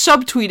 she was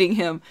subtweeting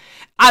him.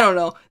 I don't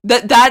know.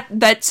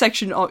 That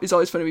section is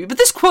always fun to me. But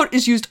this quote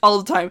is used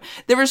all the time.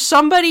 There was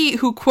somebody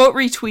who quote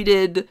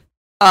retweeted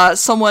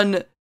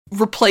someone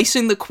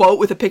replacing the quote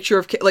with a picture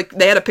of, like,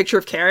 they had a picture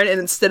of Karen,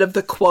 and instead of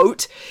the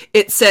quote,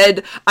 it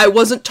said, I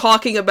wasn't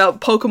talking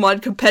about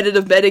Pokemon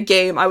competitive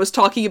metagame, I was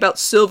talking about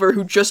Silver,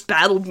 who just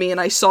battled me, and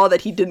I saw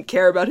that he didn't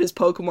care about his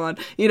Pokemon.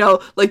 You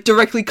know, like,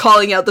 directly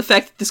calling out the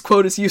fact that this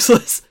quote is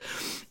useless.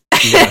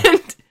 Yeah.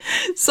 And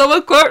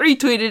someone quote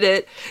retweeted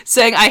it,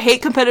 saying, I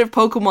hate competitive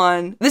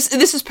Pokemon. This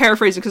is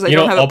paraphrasing because I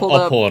don't have it pulled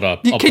up. I'll pull it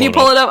up. Can you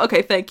pull it up?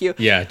 Okay, thank you.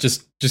 Yeah,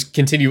 just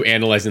continue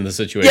analyzing the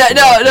situation.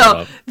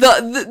 Yeah,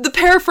 no. The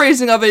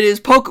paraphrasing of it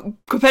is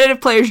competitive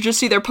players just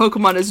see their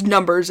Pokemon as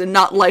numbers and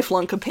not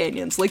lifelong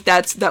companions. Like,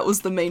 that was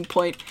the main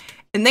point.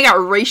 And they got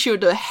ratioed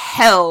to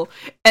hell.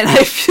 And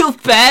I feel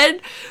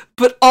bad,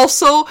 but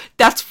also,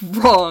 that's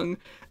wrong.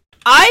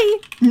 I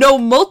know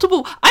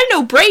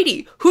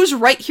Brady, who's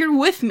right here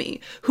with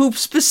me, who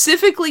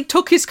specifically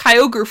took his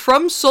Kyogre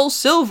from Soul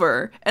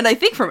Silver, and I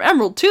think from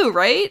Emerald too,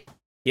 right?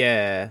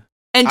 Yeah.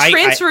 And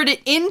transferred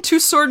it into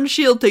Sword and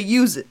Shield to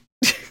use it.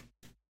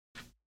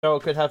 So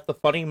it could have the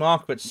funny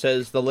mark which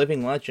says the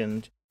living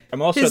legend.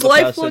 I'm also his the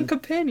lifelong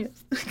companion.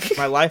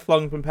 My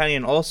lifelong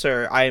companion.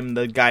 Also, I am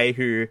the guy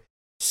who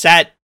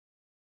sat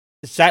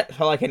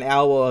for like an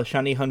hour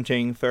shiny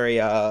hunting for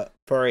a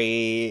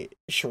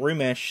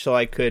Shroomish so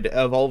I could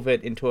evolve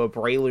it into a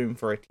Breloom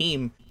for a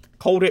team,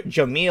 called it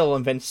Jamil,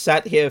 and then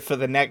sat here for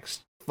the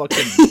next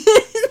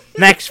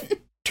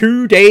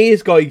 2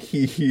 days going,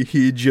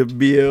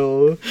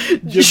 Jamil.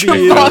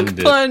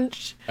 Jamok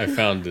punch. I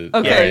found it.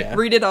 Okay, Yeah.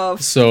 read it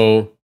off.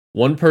 So,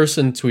 one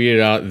person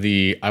tweeted out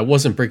I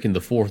wasn't breaking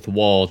the fourth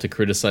wall to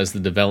criticize the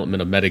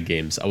development of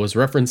metagames. I was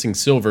referencing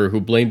Silver, who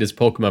blamed his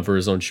Pokemon for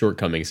his own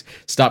shortcomings.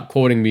 Stop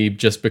quoting me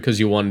just because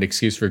you want an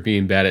excuse for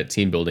being bad at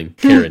team building.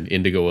 Karen,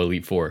 Indigo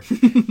Elite 4.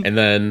 And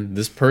then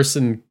this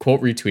person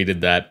quote retweeted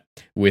that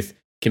with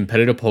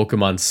competitive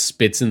Pokemon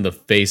spits in the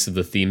face of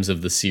the themes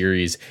of the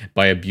series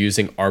by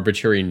abusing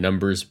arbitrary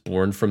numbers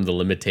born from the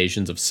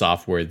limitations of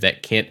software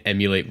that can't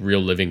emulate real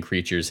living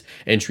creatures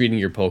and treating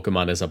your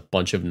Pokemon as a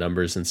bunch of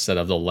numbers instead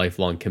of the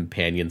lifelong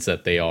companions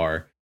that they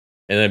are.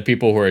 And then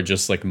people who are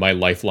just like my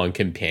lifelong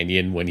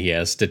companion when he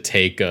has to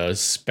take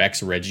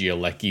Specs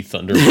Regieleki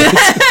Thunderbolt.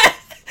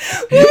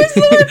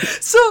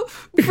 So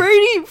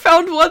Brady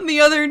found one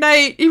the other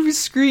night. He was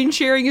screen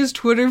sharing his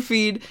Twitter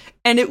feed,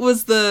 and it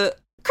was the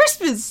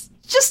Christmas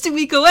just a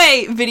week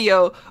away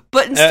video,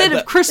 but instead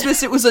of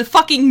Christmas, it was a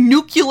fucking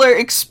nuclear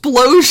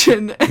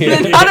explosion. And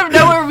then out of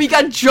nowhere, we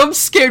got jump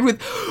scared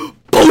with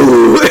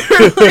boom.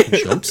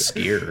 Jump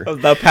scare.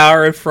 The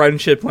power of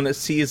friendship when it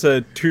sees a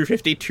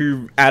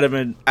 252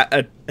 adamant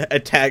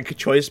attack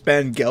choice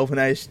band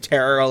galvanized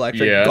terror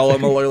electric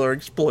golem alert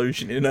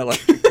explosion in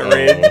electric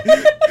terrain.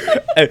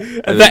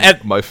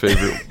 And my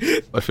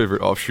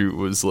favorite offshoot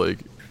was like,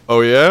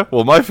 oh yeah?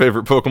 Well, my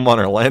favorite Pokemon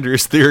are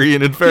Landorus,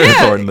 Therian, and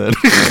Ferrothorn then.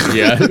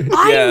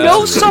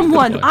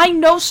 I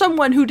know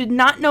someone who did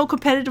not know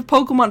competitive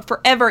Pokemon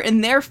forever,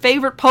 and their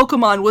favorite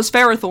Pokemon was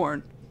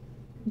Ferrothorn.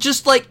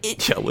 Just like,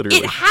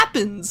 it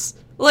happens.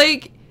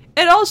 Like,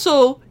 and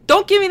also,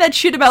 don't give me that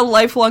shit about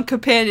lifelong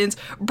companions.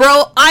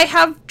 Bro, I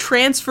have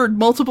transferred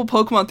multiple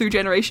Pokemon through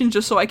generations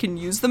just so I can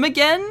use them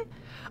again.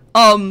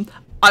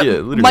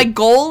 My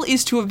goal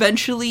is to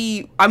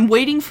eventually. I'm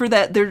waiting for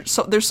that.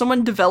 There's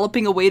someone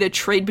developing a way to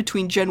trade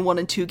between Gen 1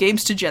 and 2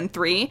 games to Gen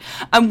 3.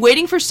 I'm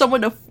waiting for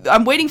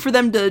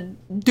them to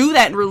do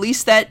that and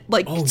release that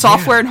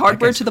software and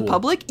hardware to the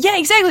public. Yeah,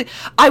 exactly.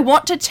 I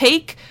want to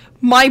take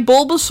my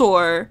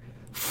Bulbasaur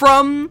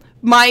from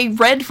my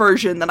red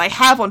version that I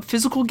have on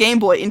physical Game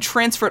Boy and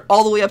transfer it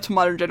all the way up to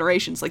modern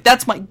generations. Like,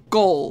 that's my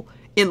goal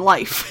in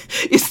life,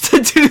 is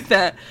to do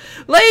that.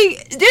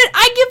 Like, dude,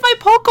 I give my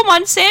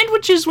Pokemon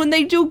sandwiches when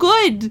they do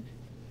good.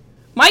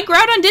 My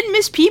Groudon didn't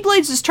miss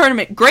P-Blades this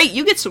tournament. Great,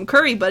 you get some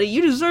curry, buddy.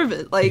 You deserve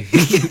it. Like,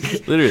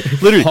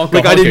 literally,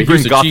 Honka, I didn't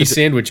bring a cheese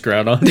sandwich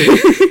Groudon.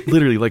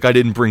 Literally, I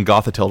didn't bring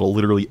Gothitelle to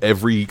literally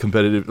every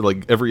competitive,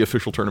 every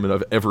official tournament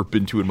I've ever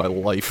been to in my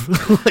life.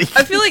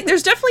 I feel like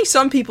there's definitely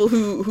some people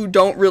who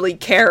don't really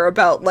care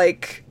about,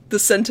 the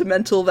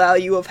sentimental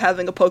value of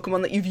having a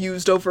Pokemon that you've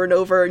used over and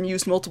over and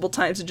used multiple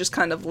times and just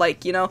kind of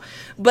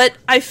but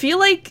I feel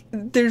like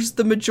there's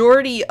the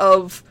majority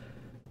of,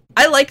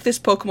 I like this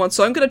Pokemon,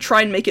 so I'm gonna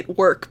try and make it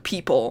work,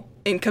 people,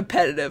 in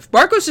competitive.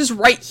 Marcos is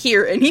right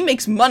here, and he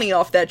makes money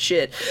off that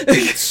shit.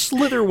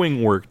 Slither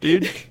Wing work,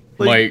 dude.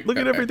 Look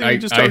at everything you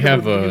just talked about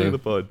at the beginning of the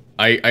pod.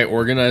 I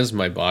organize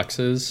my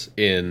boxes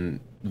in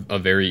a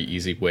very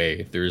easy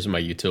way. There's my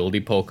utility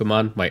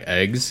Pokemon, my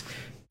eggs,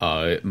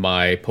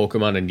 my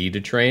Pokemon I need to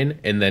train,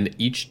 and then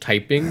each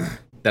typing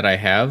that I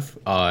have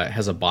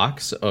has a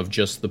box of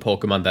just the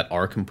Pokemon that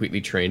are completely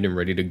trained and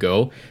ready to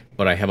go,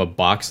 but I have a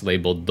box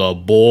labeled The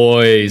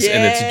Boys,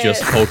 and it's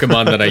just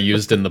Pokemon that I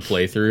used in the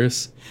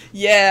playthroughs.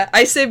 Yeah,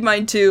 I save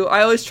mine too.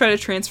 I always try to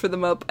transfer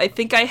them up. I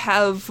think I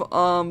have,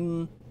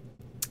 I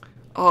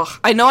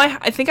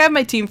think I have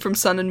my team from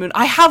Sun and Moon.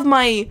 I have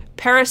my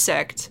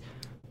Parasect,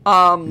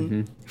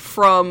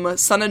 from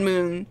Sun and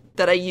Moon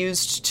that I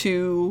used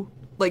to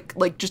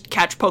just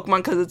catch Pokemon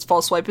because it's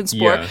False Swipe and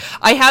Spore. Yeah.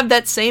 I have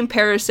that same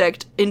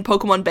Parasect in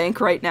Pokemon Bank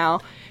right now.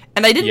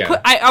 And I didn't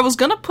I was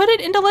gonna put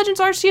it into Legends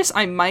Arceus,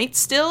 I might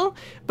still,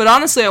 but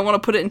honestly I want to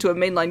put it into a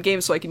mainline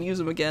game so I can use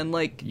them again.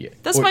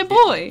 That's my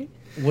boy.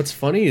 What's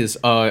funny is,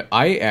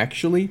 I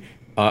actually,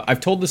 I've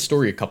told this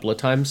story a couple of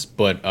times,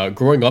 but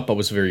growing up I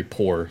was very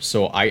poor,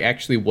 so I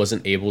actually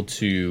wasn't able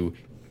to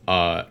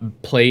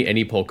play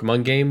any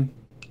Pokemon game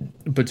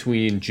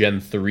between Gen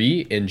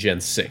 3 and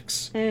Gen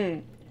 6.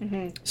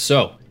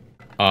 So,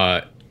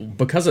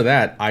 because of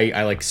that,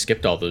 I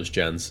skipped all those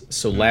gens.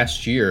 So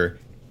last year,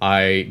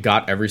 I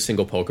got every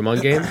single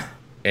Pokemon game,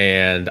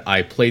 and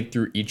I played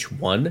through each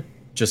one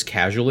just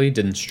casually,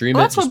 didn't stream it,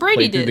 That's just what Brady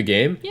played through did. the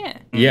game. Yeah.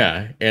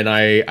 Yeah, and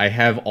I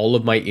have all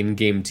of my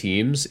in-game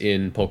teams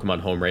in Pokemon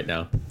Home right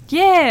now.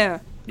 Yeah.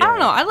 I don't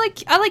know. I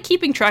like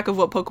keeping track of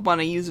what Pokemon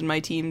I use in my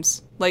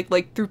teams.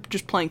 Through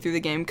just playing through the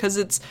game, because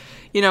it's,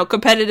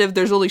 competitive.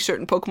 There's only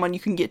certain Pokemon you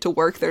can get to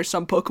work. There's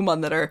some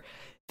Pokemon that are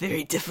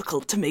very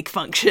difficult to make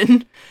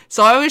function.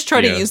 So I always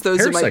try to use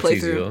those in my Parasect's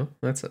easy, playthrough. though.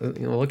 That's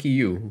lucky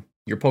you.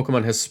 Your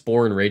Pokemon has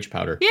Spore and Rage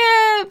Powder.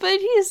 Yeah, but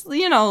he's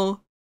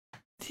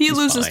he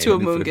loses fine. to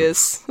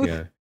Amoonguss.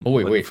 Yeah. Oh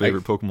wait. My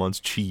favorite Pokemon's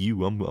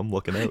Chi-Yu. I'm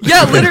looking out.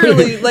 Yeah,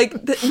 literally.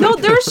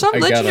 There are some I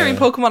legendary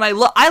gotta- Pokemon I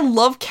love. I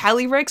love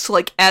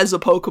Calyrex as a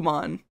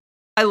Pokemon.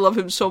 I love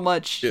him so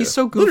much. Yeah, He's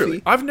so goofy.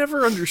 literally. I've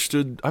never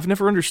understood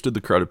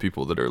the crowd of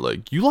people that are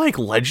like, you like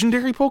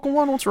legendary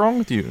Pokemon? What's wrong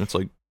with you? And it's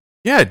like,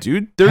 Yeah,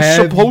 dude, they're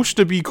supposed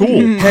to be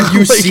cool. Have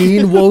you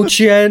seen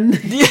Wo-Chen?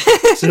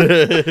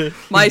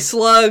 My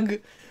slug.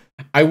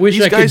 I wish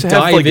I could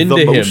dive into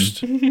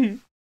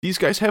him. These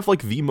guys have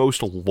like the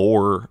most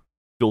lore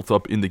built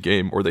up in the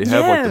game, or they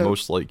have like the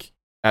most like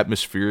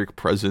atmospheric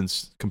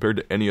presence compared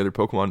to any other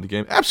Pokemon in the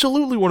game.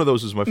 Absolutely, one of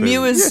those is my favorite.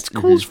 Mew is it's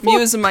cool as fuck. Mew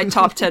is in my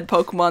top 10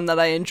 Pokemon that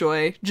I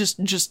enjoy.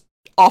 Just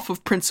off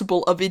of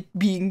principle of it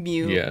being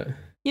Mew. Yeah.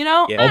 You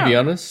know? Yeah. I'll be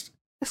honest.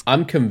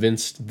 I'm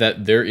convinced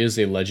that there is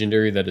a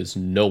legendary that is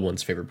no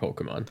one's favorite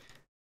Pokemon.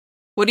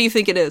 What do you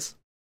think it is?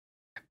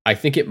 I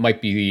think it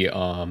might be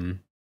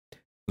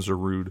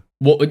Zarude.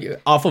 well,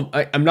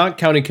 I'm not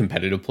counting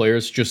competitive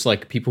players, just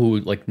like people who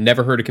like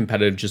never heard of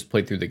competitive, just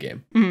played through the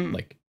game,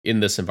 like in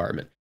this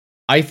environment.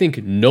 I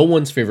think no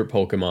one's favorite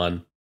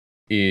Pokemon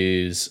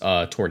is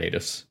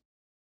Tornadus.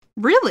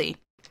 Really?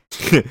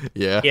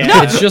 Yeah.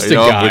 No, it's just a I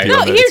know, I'm guy. with you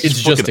on that.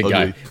 It's just a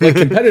guy. ugly. Like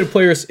competitive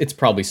players, it's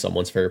probably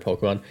someone's favorite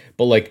Pokemon.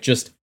 But like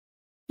just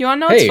You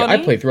wanna know what's hey, funny? I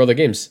played through other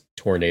games.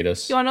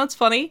 Tornadus. You wanna know what's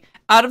funny?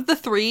 Out of the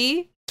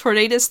 3,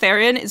 Tornadus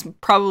Therian is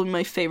probably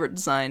my favorite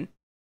design.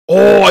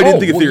 Oh, I didn't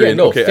think of well, Therian. Yeah,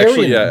 no, okay, Therian,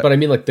 actually, yeah. but I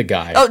mean like the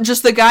guy. Oh,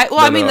 just the guy? Well,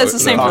 I mean, that's the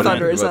same for I'm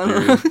thinking Thundurus. about I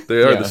don't know. Therian.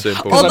 They are the same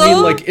Because Pokemon. I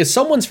mean, like, if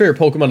someone's favorite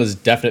Pokemon is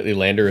definitely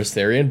Landorus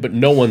Therian, but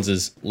no one's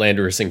is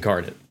Landorus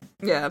Incarnate.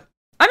 Yeah.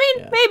 I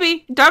mean,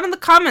 maybe. Down in the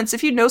comments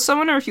if you know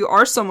someone or if you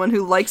are someone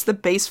who likes the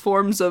base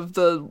forms of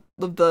the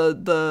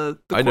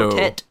I know.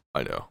 quartet.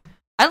 I know.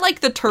 I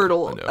like the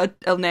turtle, I know.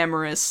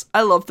 Elnamerus.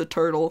 I love the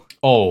turtle.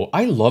 Oh,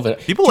 I love it.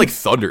 People like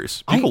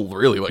Thunders. People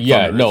really like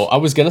Yeah, Thunders. no, I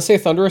was gonna say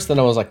Thundurus, then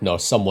I was like, no,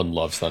 someone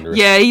loves Thundurus.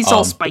 Yeah, he's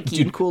all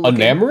spiky and cool looking.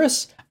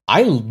 Enamorus,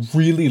 I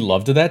really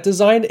loved that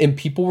design, and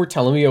people were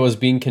telling me I was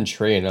being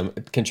contrarian,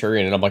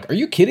 and I'm like, are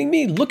you kidding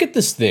me? Look at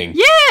this thing.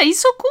 Yeah, he's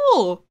so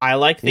cool. I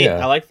like the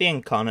Yeah.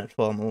 incarnate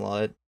form a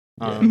lot.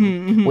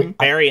 Wait,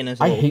 Varian is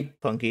a I little hate-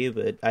 funky,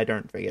 but I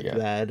don't think it's Yeah.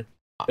 bad.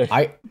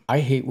 I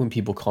hate when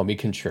people call me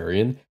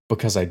contrarian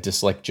because I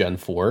dislike Gen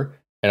 4.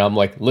 And I'm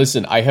like,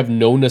 listen, I have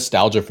no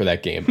nostalgia for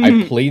that game.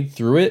 I played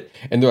through it,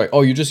 and they're like,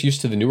 oh, you're just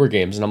used to the newer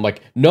games. And I'm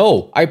like,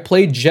 no, I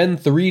played Gen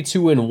 3,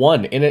 2, and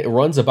 1, and it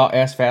runs about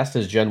as fast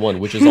as Gen 1,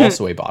 which is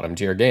also a bottom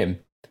tier game.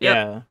 Yep.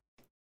 Yeah.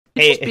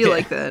 It just be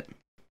like that.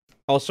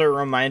 Also, a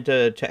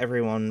reminder to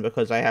everyone,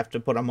 because I have to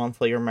put a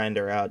monthly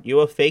reminder out. You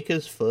are fake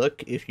as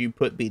fuck if you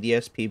put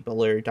BDSP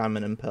below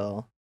Diamond and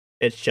Pearl.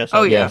 It's just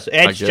Oh, yeah. obvious.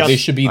 I It's guess- They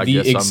just should be I the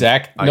guess I'm-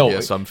 exact... I no,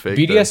 guess I'm fake.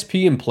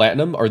 BDSP and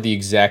Platinum are the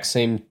exact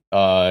same,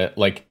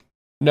 like...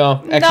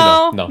 No, actually,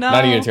 no, No.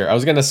 not even here. I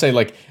was gonna say,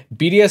 like,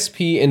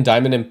 BDSP and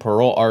Diamond and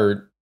Pearl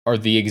are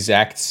the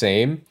exact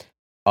same,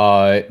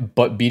 but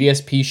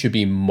BDSP should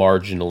be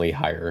marginally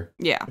higher.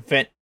 Yeah.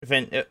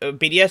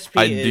 BDSP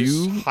I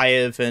is do-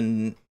 higher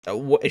than...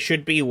 it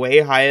should be way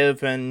higher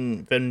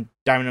than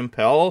Diamond and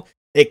Pearl.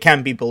 It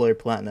can be below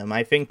Platinum.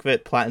 I think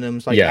that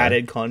Platinum's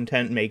added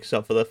content makes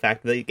up for the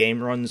fact that the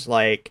game runs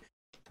like...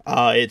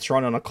 it's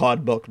run on a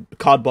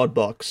cardboard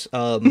box.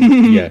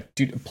 Yeah,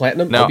 dude,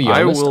 Platinum, Now, I'll be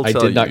I honest, will I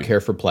tell did not you-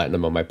 care for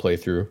Platinum on my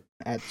playthrough.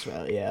 That's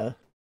yeah.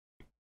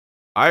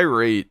 I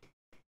rate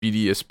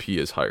BDSP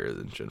as higher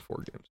than Gen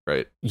 4 games,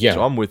 right? Yeah,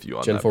 So I'm with you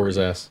on Gen that. 4 was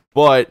ass.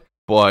 But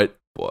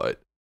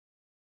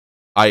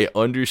I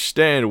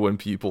understand when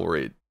people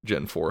rate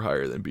Gen 4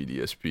 higher than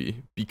BDSP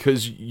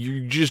because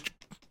you just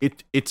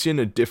it's in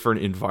a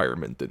different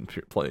environment than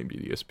playing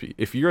BDSP.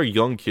 If you're a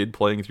young kid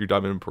playing through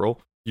Diamond and Pearl,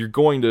 you're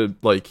going to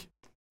like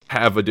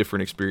have a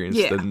different experience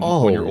than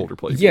when you're older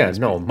playing. Yeah, BDSP.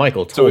 no,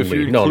 Michael, So totally. if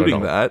you're no, including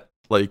no. that,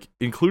 like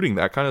including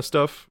that kind of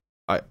stuff,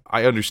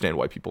 I understand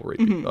why people rate.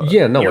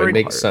 Yeah, no, You're it a-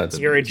 makes sense.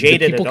 You're a The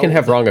jaded people adult. can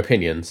have wrong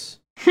opinions.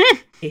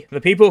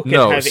 The people can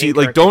No, have see,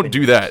 like, incorrect don't opinions.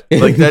 do that.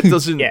 Like, that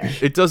doesn't. Yeah.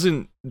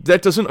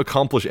 That doesn't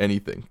accomplish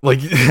anything. Like,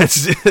 that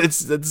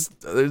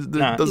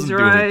doesn't He's do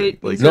right. anything.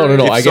 Like, He's No, right.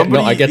 I if get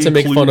I get to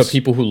make fun of includes-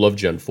 people who love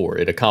Gen 4.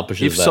 It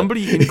accomplishes If that.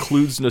 somebody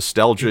includes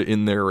nostalgia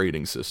in their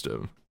rating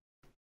system,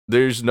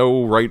 there's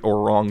no right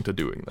or wrong to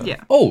doing that.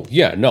 Yeah. Oh,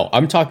 yeah, no,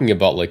 I'm talking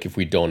about like if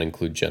we don't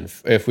include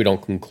if we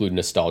don't include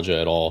nostalgia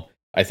at all.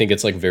 I think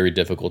it's like very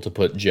difficult to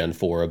put Gen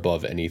 4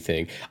 above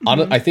anything.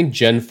 I think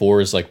Gen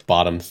 4 is like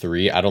bottom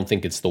 3. I don't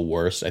think it's the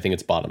worst. I think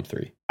it's bottom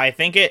 3. I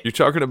think it. You're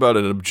talking about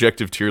an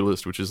objective tier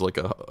list, which is like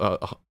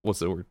a what's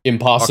the word?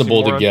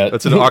 Impossible to Oxymoron? get.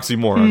 That's an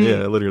oxymoron.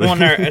 Yeah, literally. Well,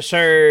 no,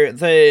 so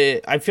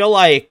I feel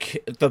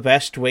like the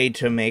best way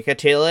to make a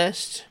tier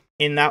list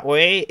in that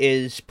way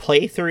is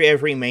play through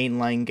every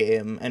mainline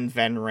game and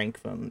then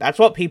rank them. That's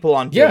what people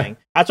aren't Yeah. doing.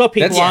 That's what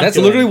people aren't That's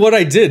doing. literally what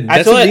I did.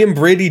 That's what what me and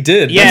Brady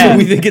did. Yeah. That's what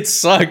we think it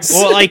sucks.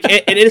 Well, like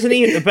it isn't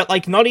even, but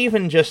like not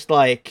even just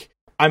like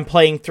I'm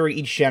playing through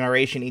each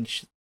generation.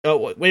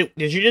 Oh wait,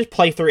 did you just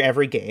play through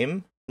every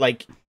game?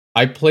 Like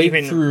I played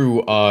even-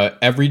 through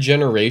every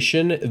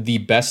generation, the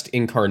best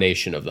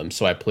incarnation of them.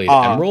 So I played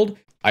Emerald,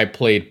 I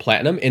played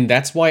Platinum, and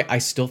that's why I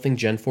still think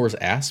Gen 4 is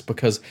ass,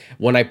 because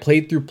when I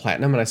played through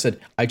Platinum and I said,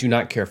 I do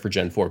not care for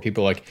Gen 4,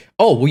 people are like,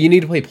 oh, well, you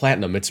need to play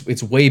Platinum.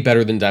 It's way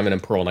better than Diamond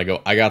and Pearl. And I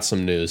go, I got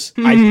some news.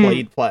 I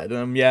played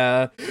Platinum.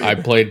 Yeah, I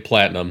played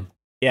Platinum.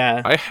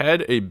 yeah. I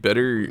had a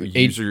better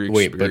user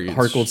Wait, experience. but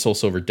Heart Gold, Soul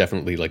Silver,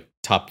 definitely like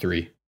top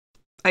 3.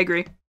 I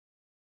agree.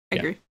 I Yeah,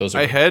 agree. those are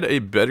I good. had a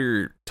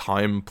better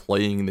time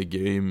playing the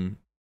game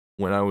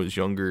when I was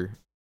younger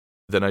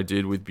than I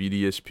did with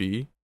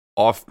BDSP,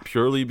 off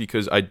purely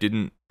because I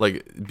didn't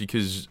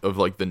because of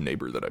like the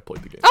neighbor that I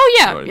played the game. Oh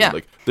yeah, You know what I mean? yeah.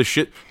 Like the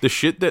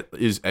shit that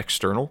is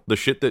external, the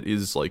shit that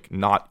is like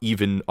not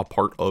even a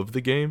part of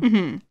the game.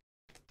 Mm-hmm.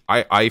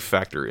 I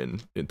factor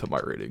into my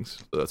ratings,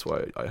 so that's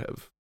why I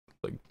have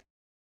like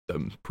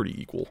them pretty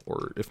equal,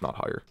 or if not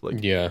higher.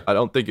 Like, Yeah. I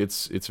don't think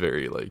it's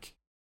very like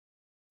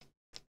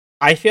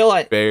I feel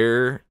like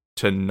fair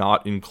to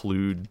not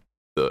include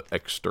the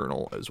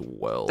external as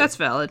well. That's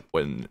valid.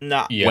 when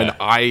nah. Yeah. when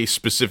I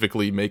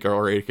specifically make a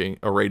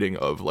rating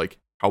of like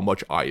how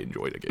much I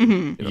enjoyed a game.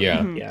 Mhm. You know? Yeah.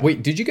 Mhm. Yeah.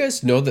 Wait, did you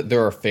guys know that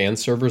there are fan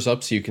servers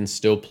up so you can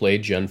still play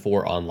Gen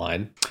 4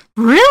 online?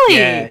 Really?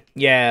 Yeah,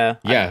 yeah.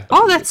 Yeah.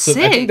 Oh, that's So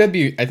sick. I think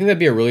that'd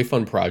be a really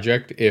fun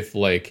project if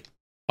like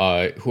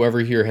whoever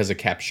here has a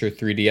Capture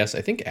 3DS.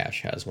 I think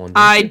Ash has one.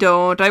 I you?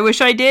 don't. I wish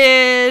I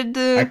did.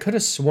 I could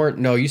have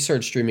sworn you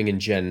started streaming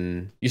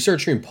in you started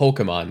streaming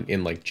Pokemon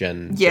in like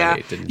Gen Yeah.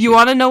 8, didn't You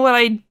want to know what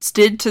I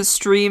did to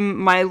stream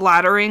my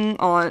laddering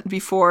on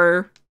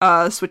before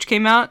Switch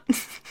came out?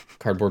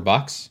 Cardboard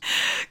box?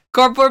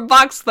 Cardboard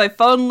box with my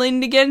phone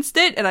leaned against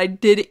it, and I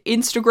did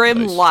Instagram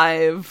Nice.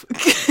 Live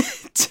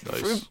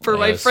Nice. for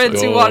my Let's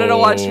friends who wanted to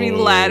watch me go.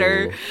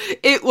 ladder.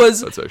 It was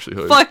That's actually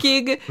hype.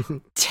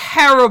 fucking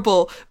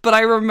terrible, but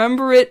I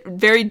remember it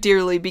very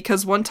dearly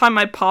because one time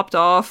I popped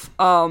off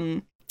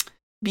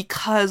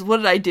because what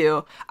did I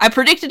do? I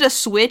predicted a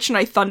switch and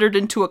I thundered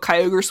into a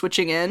Kyogre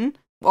switching in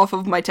off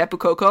of my Tapu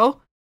Koko.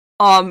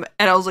 And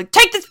I was like,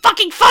 take this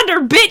fucking thunder,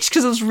 bitch!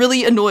 Because I was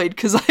really annoyed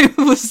because I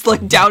was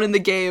like down in the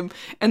game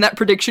and that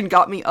prediction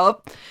got me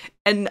up.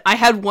 And I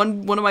had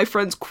one of my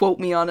friends quote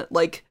me on it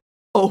like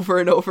over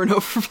and over and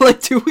over for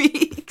like 2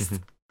 weeks.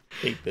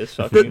 Take this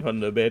fucking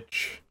thunder,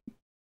 bitch.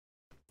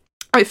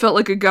 I felt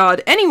like a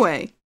god.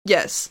 Anyway,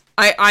 yes.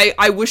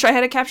 I wish I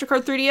had a Capture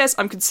Card 3DS.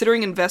 I'm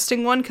considering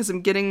investing one because I'm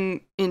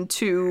getting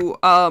into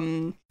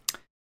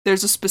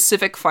there's a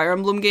specific Fire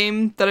Emblem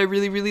game that I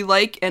really, really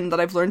like and that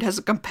I've learned has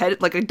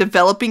a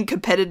developing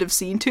competitive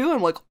scene to.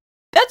 I'm like,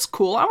 that's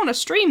cool. I want to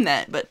stream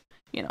that, but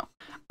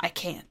I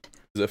can't.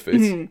 Is that face?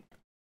 Mhm.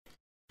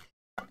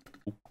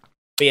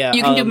 But yeah,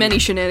 You can do many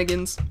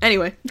shenanigans.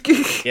 Anyway.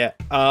 Yeah.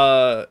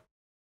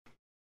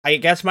 I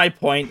guess my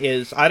point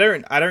is I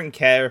don't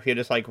care if you're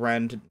just like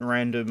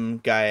random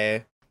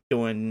guy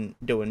doing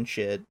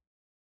shit,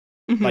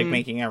 like Mhm.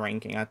 making a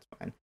ranking. That's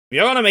fine. If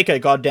you're gonna make a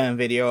goddamn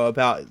video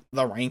about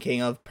the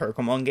ranking of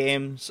Pokemon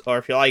games, or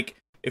if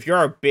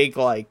you're a big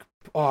like,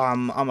 oh,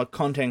 I'm a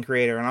content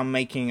creator and I'm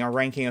making a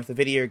ranking of the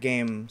video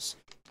games,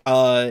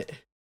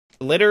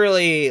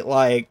 literally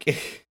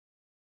like.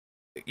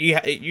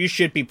 You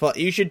should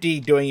be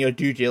doing your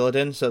due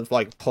diligence of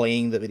like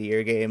playing the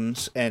video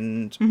games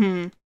and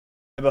Mhm.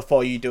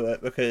 before you do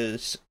it,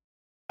 because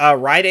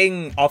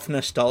writing off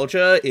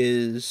nostalgia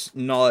is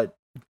not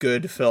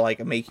good for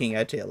like making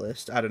a tier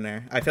list. I don't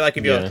know. I feel like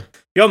if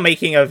you're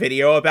making a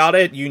video about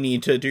it, you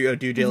need to do your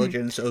due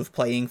diligence of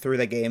playing through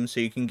the game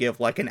so you can give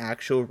like an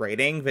actual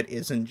rating that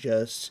isn't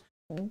just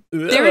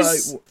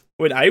There's-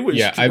 when I was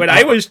Yeah, when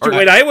I was are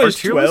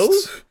tier 12.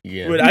 lists-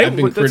 Yeah. Would I- I've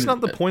been But that's crit-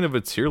 not the point of a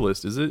tier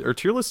list, is it? Are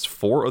tier lists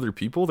for other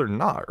people? They're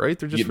not, right?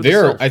 They're just Yeah, for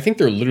they're. themselves. I think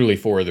they're literally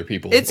for other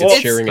people. It's- It's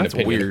it's- sharing an That's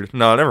opinion. weird.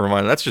 No, never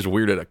mind. That's just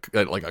weird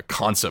at like a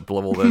concept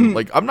level. Then,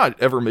 like, I'm not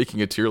ever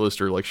making a tier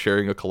list or like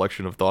sharing a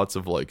collection of thoughts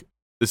of like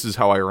this is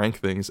how I rank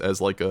things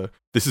as like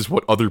this is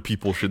what other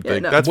people should Yeah,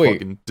 think. no. That's Wait.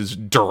 fucking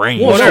just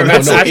deranged. Well, no,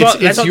 that's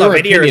it's what your the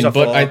videos opinion, are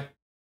but for.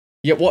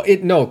 yeah,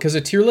 well, because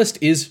a tier list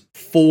is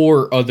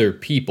for other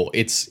people.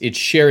 It's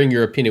sharing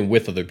your opinion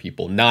with other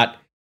people, not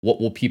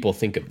what will people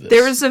think of this.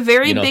 There is a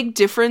very you know? big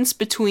difference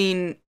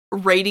between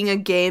rating a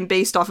game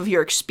based off of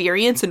your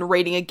experience and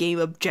rating a game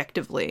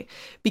objectively.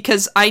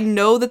 Because I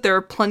know that there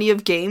are plenty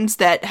of games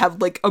that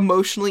have like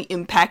emotionally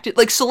impacted,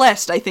 like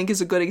Celeste, I think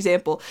is a good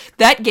example.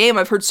 That game,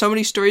 I've heard so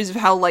many stories of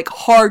how like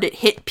hard it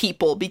hit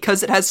people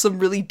because it has some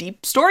really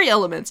deep story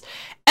elements.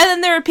 And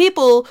then there are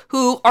people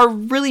who are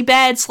really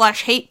bad /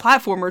 hate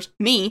platformers,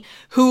 me,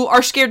 who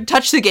are scared to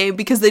touch the game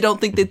because they don't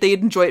think that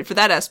they'd enjoy it for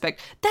that aspect.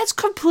 That's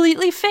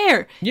completely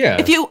fair. Yeah.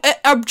 If you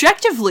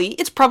objectively,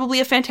 it's probably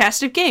a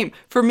fantastic game.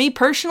 For me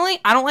personally,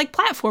 I don't like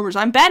platformers.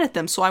 I'm bad at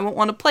them, so I won't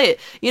want to play it.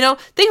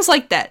 Things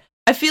like that.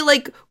 I feel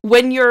like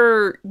when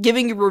you're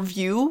giving a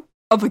review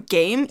of a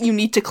game, you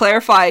need to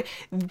clarify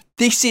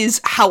this is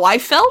how I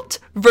felt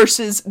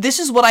versus this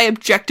is what I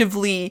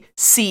objectively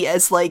see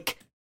as like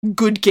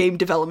good game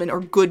development or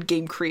good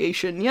game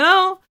creation,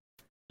 Yeah,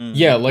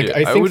 like Yeah,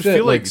 I I think would that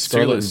feel like like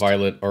Scarlet tier and list-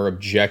 Violet are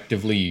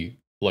objectively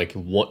like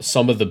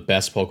some of the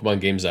best Pokemon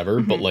games ever.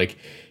 But Mhm. like,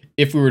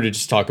 if we were to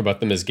just talk about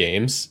them as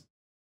games,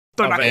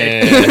 They're not-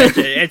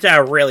 It's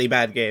a really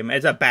bad game.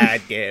 It's a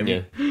bad game.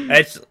 yeah,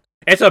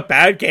 It's a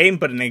bad game,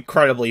 but an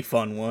incredibly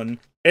fun one.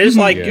 It's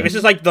like Yeah. this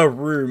is like the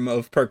Room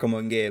of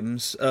Pokemon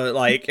games. yeah,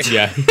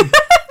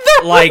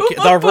 Like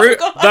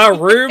Pokemon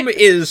the Room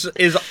is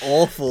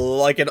awful,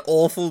 like an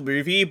awful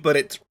movie, but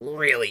it's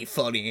really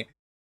funny.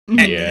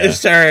 Yeah.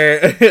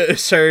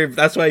 So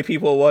that's why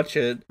people watch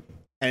it.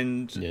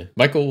 And Yeah.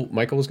 Michael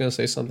was gonna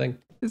say something.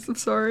 I'm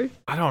sorry.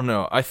 I don't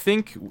know. I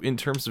think in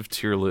terms of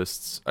tier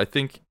lists, I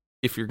think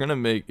if you're gonna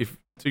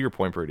to your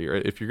point, Brady,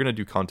 right? If you're gonna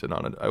do content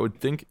on it, I would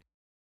think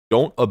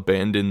don't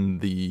abandon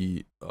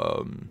the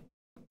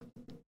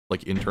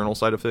like internal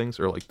side of things,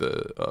 or like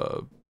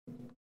the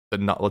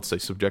not, let's say,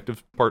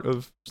 subjective part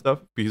of stuff,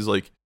 because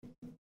like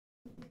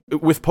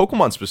with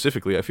Pokemon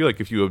specifically, I feel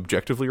like if you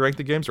objectively rank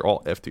the games, they're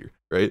all F tier,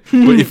 right?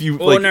 But if you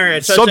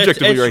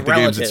subjectively rank the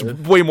games, it's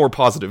way more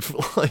positive.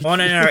 Like, no,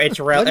 it's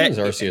Legends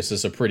Arceus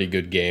is a pretty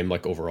good game,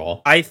 like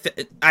overall. I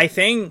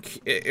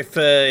think if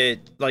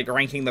like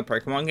ranking the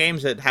Pokemon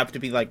games, it'd have to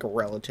be like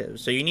relative.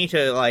 So you need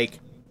to like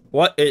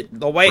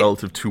the way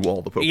relative to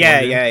all the Pokemon.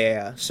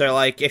 Yeah. So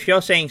like if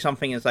you're saying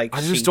something is like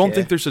I just don't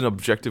think there's an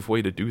objective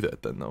way to do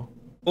that. Then though.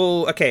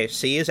 Well, okay,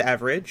 C is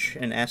average,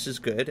 and S is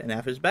good, and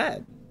F is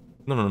bad.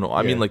 No.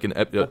 I mean, like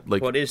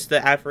what is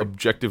the average?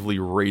 Objectively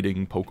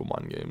rating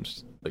Pokemon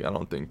games. Like, I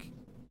don't think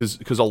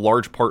because a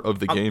large part of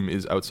the game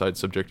is outside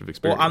subjective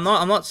experience. Well,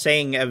 I'm not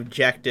saying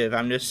objective.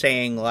 I'm just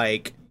saying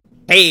like,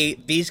 hey,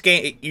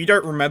 you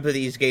don't remember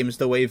these games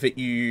the way that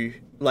you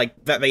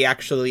like that they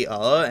actually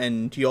are,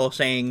 and you're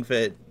saying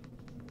that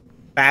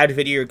bad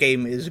video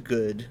game is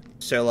good.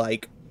 So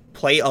like,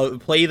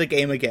 play the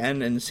game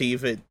again and see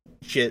if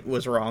shit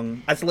was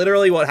wrong. That's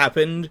literally what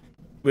happened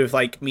with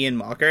like me and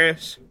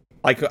Marcus.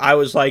 Like, I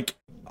was like,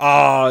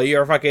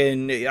 you're a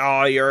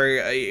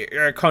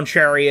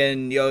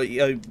contrarian,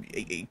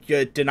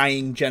 you're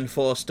denying Gen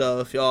 4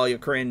 stuff, you're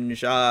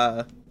cringe,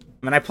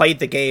 When I played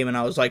the game and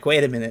I was like,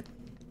 wait a minute,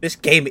 this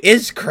game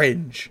is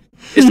cringe.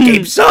 This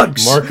game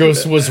sucks.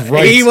 Marcos was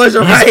right. He was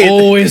right. He's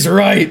always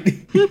right.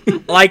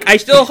 Like, I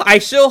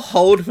still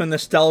hold the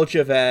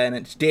nostalgia there, and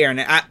it's dear, and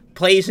it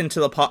plays into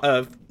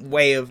the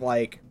way of,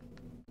 like,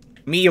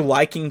 me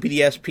liking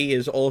BDSP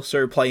is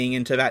also playing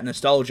into that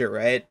nostalgia,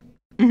 right?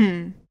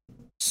 Mm-hmm.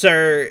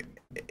 So,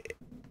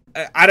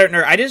 I don't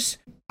know. I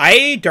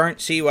don't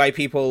see why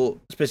people,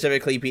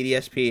 specifically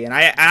BDSP, and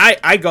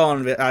I go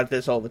on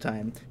this all the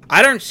time.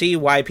 I don't see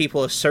why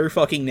people are so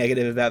fucking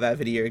negative about that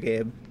video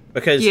game,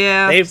 because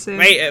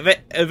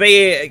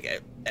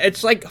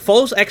it's like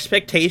false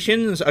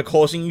expectations are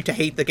causing you to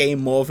hate the game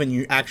more than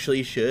you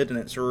actually should, and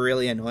it's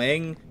really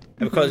annoying.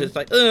 Because it's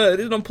like, it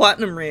is on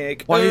Platinum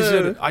Rig. Why is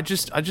it? I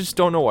just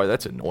don't know why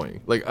that's annoying.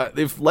 Like,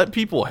 they've let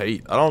people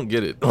hate. I don't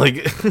get it.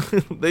 Like,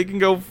 they can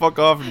go fuck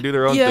off and do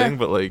their own thing,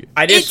 but like,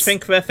 I just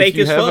think they're fake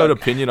as fuck. If you have an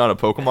opinion on a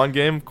Pokemon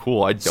game,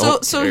 cool. I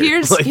don't. So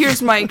care.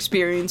 here's my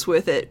experience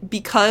with it,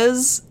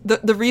 because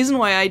the reason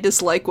why I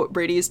dislike what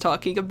Brady is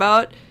talking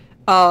about,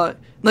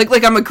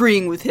 like I'm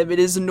agreeing with him. It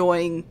is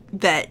annoying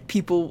that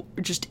people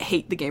just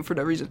hate the game for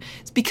no reason.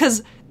 It's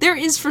because there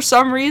is, for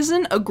some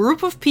reason, a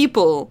group of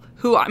people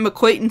who I'm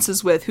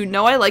acquaintances with who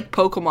know I like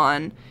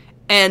Pokemon,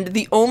 and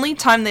the only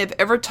time they've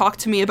ever talked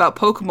to me about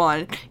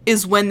Pokemon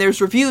is when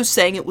there's reviews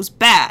saying it was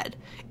bad.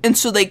 And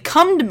so they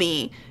come to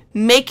me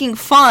making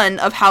fun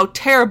of how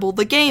terrible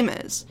the game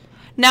is.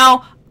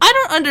 Now, I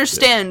don't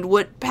understand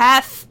what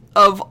path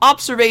of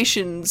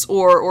observations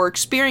or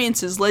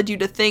experiences led you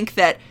to think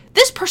that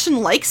this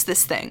person likes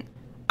this thing.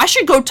 I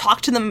should go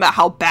talk to them about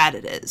how bad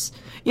it is.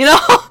 You know?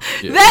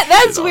 Yeah,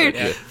 that's weird.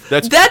 Yeah.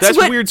 That's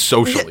weird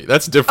socially.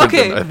 That's different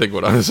than I think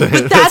what I'm saying.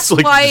 But that's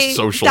like why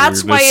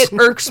that's why it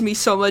irks me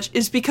so much,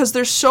 is because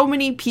there's so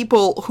many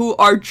people who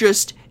are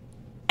just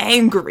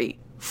angry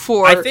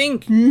for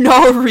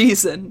no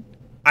reason.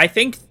 I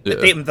think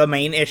the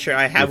main issue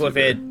I have with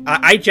it,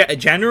 I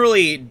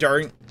generally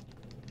don't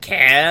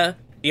care.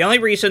 The only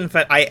reason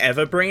that I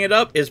ever bring it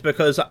up is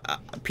because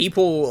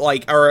people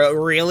like are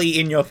really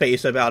in your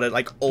face about it,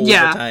 like all the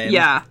time.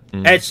 Yeah.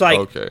 It's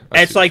like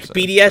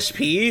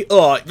BDSP.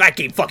 Oh, that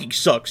game fucking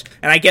sucks.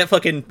 And I get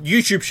fucking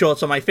YouTube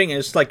shorts on my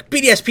fingers. It's like,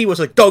 BDSP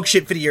was a dog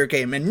shit video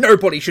game, and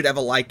nobody should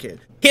ever like it.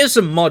 Here's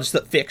some mods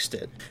that fixed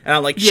it. And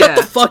I'm like, shut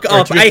the fuck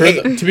up.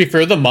 To be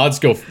fair, the mods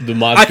go hard. The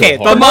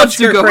mods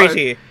go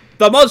crazy.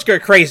 The mods go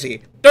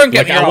crazy. Don't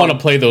get me wrong. I want to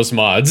play those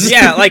mods.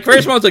 Yeah, like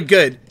first mods are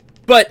good,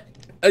 but.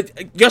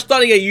 You're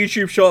starting a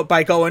YouTube short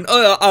by going, this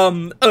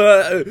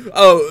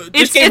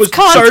game was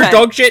content. So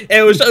dog shit.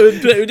 It was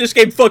this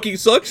game fucking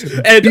sucks.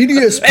 And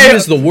BDSP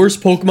is the worst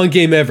Pokemon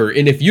game ever,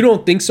 and if you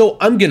don't think so,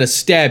 I'm gonna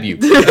stab you.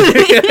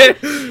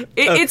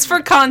 It's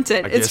for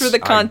content. It's for the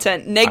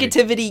content.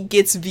 Negativity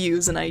gets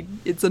views, and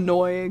it's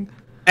annoying.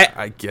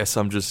 I guess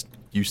I'm just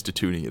used to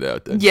tuning it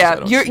out. Then,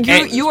 yeah,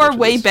 you are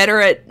way better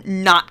at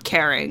not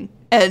caring,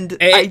 and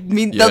I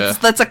mean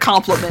that's a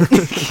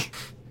compliment.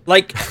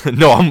 Like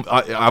no,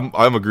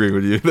 I'm agreeing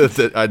with you.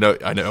 I know.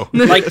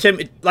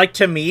 Like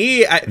to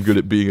me, I'm good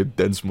at being a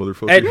dense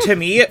motherfucker. And to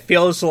me, it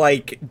feels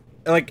like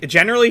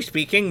generally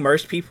speaking,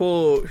 most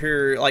people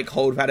who like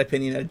hold that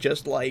opinion are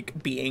just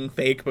like being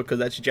fake, because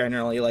that's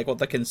generally like what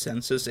the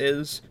consensus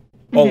is.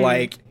 Mm-hmm. Or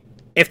like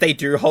if they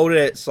do hold it,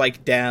 it's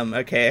like, damn,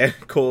 okay,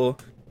 cool.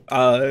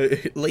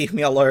 Leave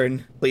me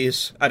alone,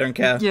 please. I don't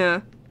care.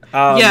 Yeah.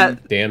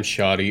 Damn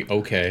shoddy.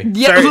 Okay.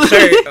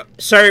 Yeah.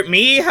 So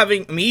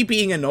me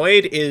being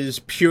annoyed is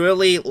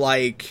purely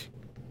like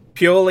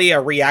purely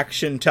a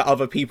reaction to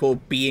other people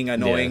being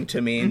annoying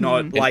to me,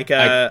 not like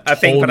a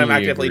thing that I'm totally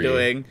actively agree.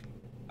 doing.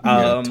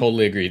 Yeah,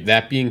 totally agree.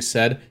 That being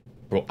said,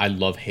 bro, I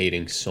love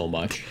hating so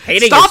much.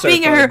 Hating Stop is so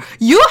being fun. a hater.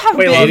 You have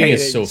We love been Hating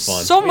is so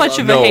fun. so much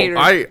of a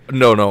hater.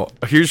 No.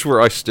 Here's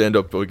where I stand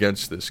up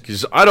against this,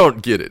 because I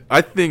don't get it. I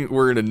think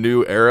we're in a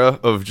new era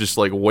of just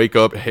like wake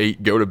up,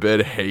 hate, go to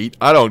bed, hate.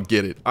 I don't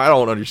get it. I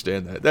don't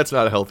understand that. That's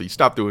not healthy.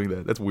 Stop doing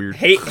that. That's weird.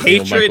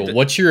 Hatred. Michael,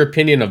 what's your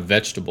opinion of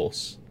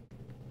vegetables?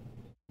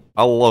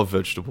 I love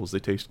vegetables. They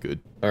taste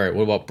good. All right,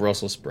 what about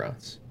Brussels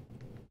sprouts?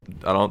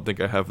 I don't think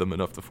I have them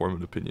enough to form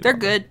an opinion. They're on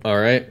good. All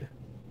right.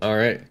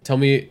 Tell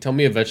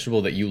me a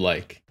vegetable that you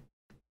like.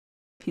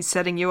 He's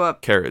setting you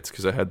up. Carrots,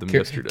 because I had them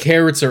yesterday.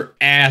 Carrots are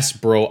ass,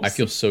 bro. I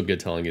feel so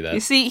good telling you that. You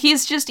see,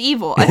 he's just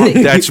evil. I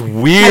think That's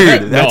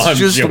weird. No, That's I'm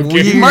just joking.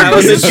 weird.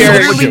 Marcos is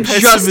That was literally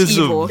just just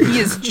pessimism. evil. He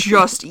is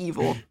just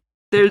evil.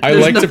 I There's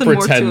like to nothing more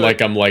pretend it.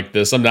 like I'm like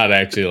this. I'm not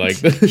actually like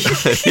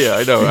this. Yeah,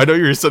 I know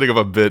you're setting up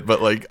a bit,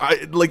 but like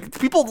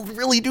people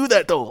really do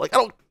that though. Like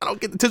I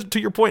don't get to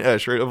your point,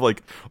 Ash, right? Of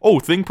like, oh,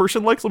 thing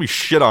person likes, let me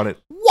shit on it.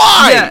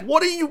 Why? Yeah.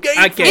 What are you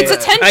getting? Okay. It's Yeah.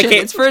 attention. Okay.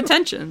 It's for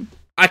attention.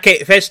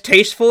 Okay, there's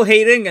tasteful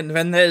hating, and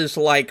then there's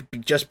like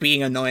just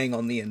being annoying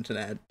on the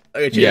internet.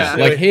 Which Yeah, is,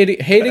 like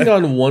hating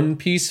on One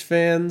Piece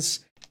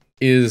fans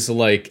is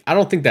like, I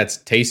don't think that's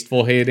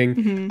tasteful hating.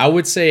 Mm-hmm. I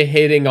would say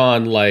hating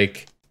on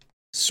like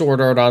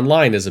Sword Art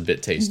Online is a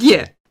bit tasteful.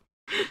 Yeah.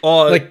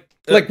 or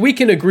Like we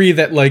can agree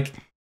that like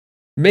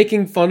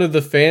making fun of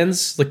the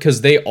fans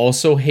because they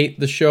also hate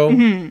the show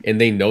Mhm. and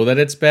they know that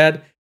it's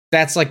bad,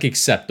 that's like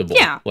acceptable.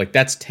 Yeah. Like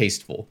that's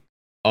tasteful.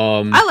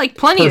 I like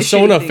plenty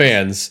Persona of shitty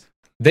things. fans,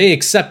 they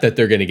accept that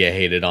they're gonna get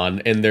hated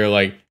on and they're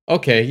like,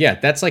 okay, yeah,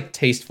 that's like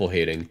tasteful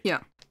hating. Yeah.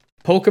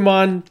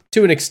 Pokemon,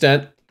 to an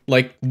extent,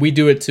 like we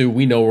do it too.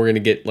 We know we're gonna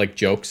get like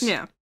jokes.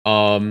 Yeah.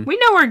 Um. We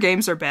know our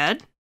games are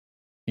bad.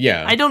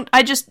 Yeah.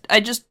 I just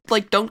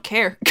like don't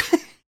care.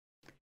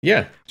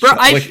 Yeah. Bro,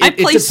 I Like, I it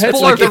play depends. sport.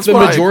 Like if That's the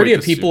what I majority of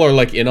equate this people are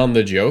like in on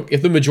the joke,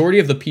 if the majority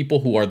of the people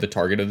who are the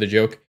target of the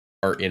joke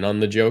are in on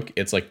the joke,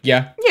 it's like,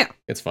 yeah,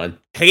 it's fine.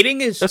 hating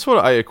is That's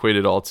what I equate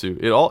it all to.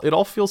 It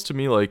all feels to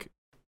me like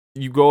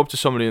you go up to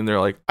somebody and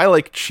they're like, I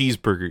like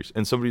cheeseburgers,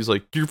 and somebody's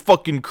like, you're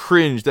fucking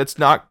cringe. That's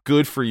not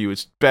good for you.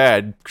 It's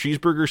bad.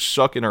 Cheeseburgers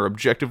suck and are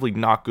objectively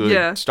not good.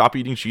 Yeah. Stop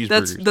eating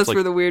cheeseburgers. That's Like,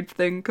 where the weird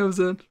thing comes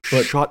in.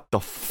 But- shut the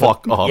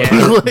fuck up.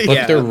 Yeah. Like, But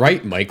Yeah. they're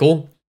right,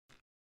 Michael.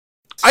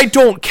 I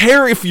don't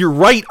care if you're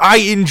right. I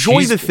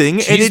enjoy the thing,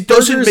 and it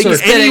doesn't cheeseburgers make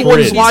are anyone's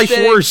cringe. life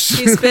spitting. worse.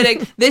 He's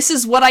spitting. This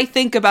is what I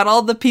think about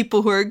all the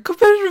people who are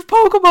competitive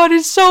Pokemon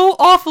is so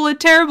awful and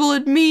terrible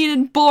and mean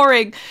and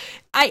boring.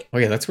 Oh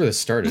yeah, that's where this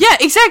started. Yeah,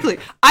 exactly.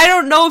 I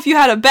don't know if you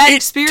had a bad It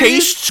experience.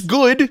 tastes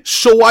good,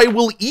 so I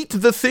will eat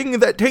the thing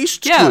that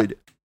tastes Yeah. good.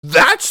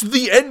 That's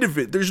the end of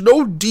it. There's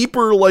no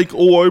deeper, like,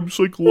 oh, I'm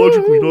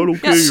psychologically not okay.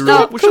 Yeah, or,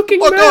 stop like, well, shut the Cooking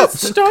fuck meth. up.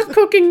 Stop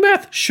cooking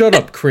meth. Shut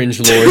up, cringe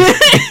lord.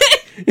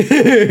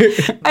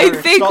 I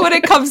think what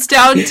it comes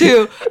down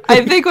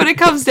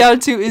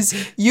to,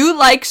 is you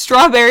like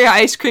strawberry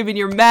ice cream and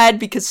you're mad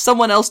because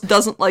someone else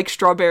doesn't like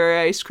strawberry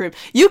ice cream.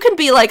 You can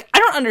be like, I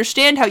don't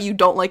understand how you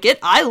don't like it.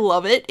 I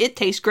love it. It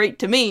tastes great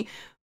to me.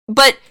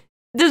 But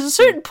there's a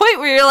certain point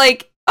where you're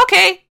like,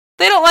 okay,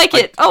 they don't like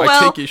it. I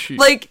Well, take issue-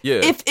 like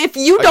yeah. if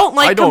you don't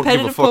I like don't give a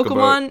competitive fuck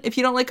Pokemon, if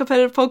you don't like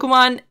competitive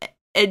Pokemon,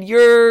 and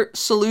your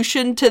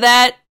solution to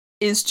that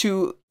is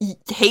to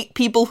hate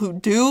people who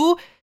do,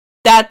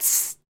 that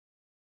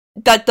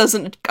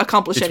doesn't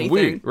accomplish It's anything.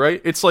 weird,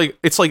 right? It's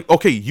like,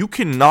 okay, you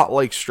cannot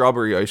like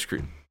strawberry ice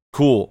cream.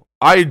 Cool.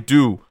 I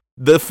do.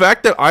 The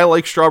fact that I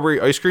like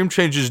strawberry ice cream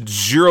changes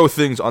 0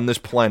 things on this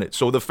planet.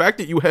 So the fact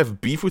that you have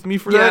beef with me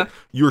for Yeah. that,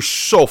 you're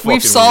so fucking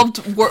We've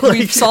solved weird.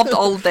 we've solved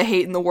all of the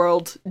hate in the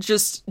world.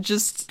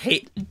 Just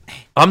hate.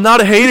 I'm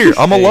not a hater.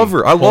 I'm a Hey,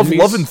 lover. I love homies,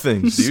 loving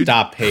things, dude.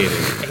 Stop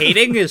hating.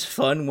 Hating is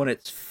fun when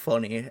it's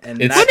funny,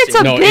 and It's- that's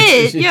When it's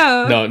it. a bit,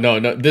 yeah.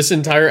 No. This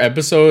entire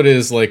episode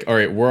is like, all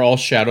right, we're all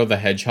Shadow the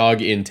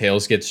Hedgehog in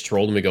Tails Gets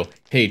Trolled, and we go,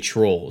 hey,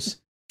 trolls,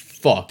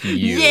 fuck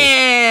you.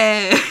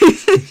 yeah.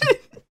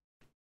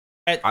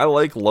 I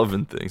like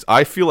loving things.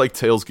 I feel like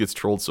Tails gets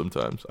trolled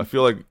sometimes. I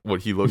feel like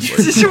what he looks like.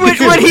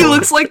 when he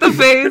looks like the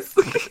face.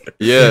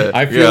 Yeah.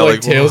 I feel yeah,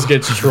 like Tails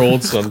gets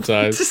trolled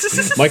sometimes.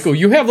 Michael,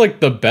 you have like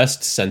the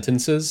best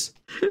sentences.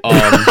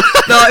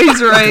 No,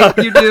 he's right.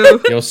 You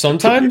do.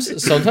 Sometimes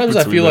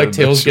I feel like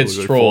Tails gets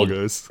trolled.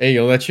 Hey,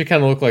 that should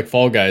kind of look like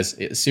Fall Guys.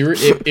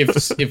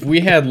 If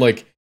we had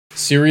like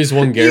Series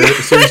 1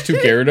 Series 2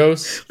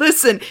 Gyarados.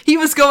 Listen, he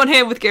was going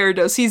hand with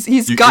Gyarados. He's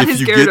got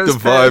his If you Gyarados get the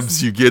pass.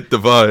 vibes, you get the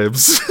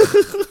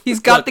vibes. He's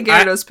got the Look,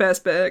 I- Gyarados pass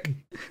back.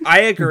 I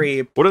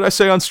agree. What did I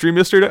say on stream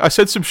yesterday? I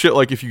said some shit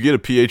like if you get a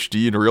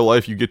PhD in real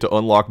life, you get to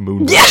unlock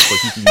Moonblast.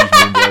 Like you can use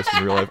Moonblast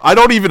in real life. I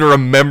don't even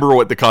remember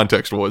what the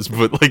context was,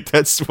 but like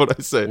that's what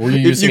I said. Were you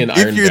using an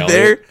Iron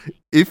Valiant?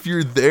 If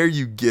you're there,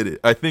 you get it.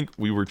 I think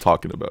we were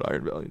talking about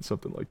Iron Valiant,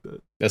 something like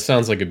that. That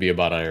sounds like it'd be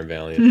about Iron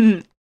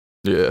Valiant.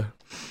 Yeah.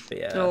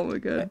 Yeah. Oh my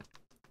god.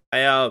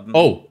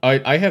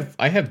 I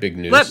have big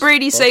news. Let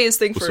Brady say his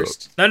thing What's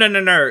first. No.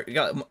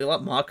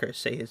 Let Mocker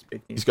say his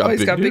big news.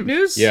 He's got big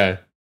news. Yeah.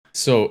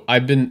 So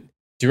do you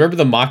remember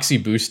the Moxie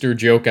booster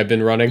joke I've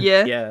been running?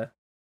 Yeah.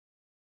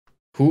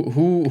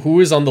 Who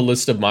is on the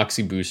list of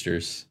Moxie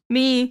boosters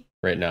Me.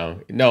 right now?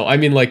 No, I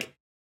mean like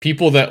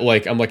people that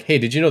like I'm like, hey,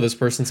 did you know this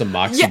person's a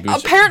Moxie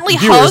booster? Apparently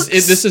Viewers,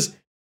 Hugs.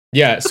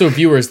 so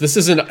viewers, this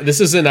is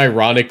an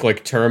ironic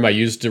like term I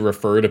use to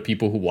refer to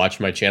people who watch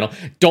my channel.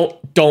 Don't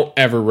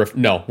ever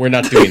no, we're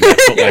not doing that.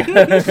 But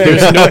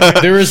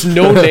like there is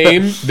no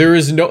name. There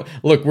is no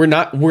look, we're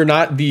not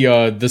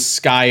the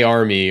Sky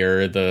Army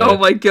or the Oh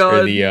my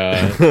god.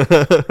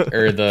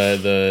 or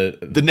the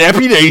The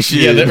Nappy Nation.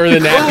 yeah, or the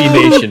Nappy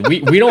Nation.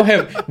 We don't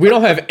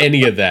have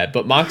any of that,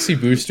 but Moxie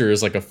Booster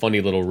is like a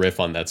funny little riff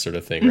on that sort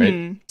of thing, right?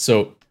 Mhm.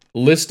 So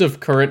list of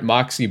current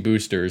Moxie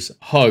boosters: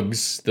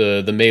 Hugs,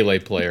 the melee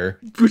player,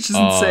 Which is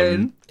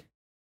insane.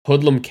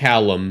 Hoodlum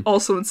Callum.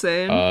 Also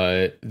insane.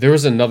 There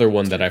was another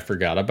one that I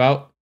forgot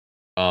about.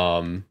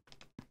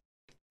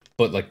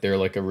 But like they're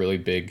like a really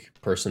big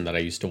person that I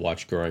used to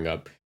watch growing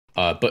up.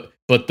 But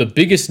the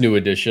biggest new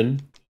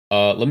addition.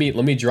 Let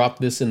me drop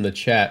this in the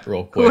chat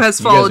real quick. Who has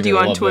You guys followed are you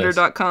gonna on love this.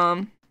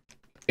 Twitter.com?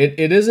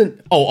 It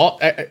isn't. Oh,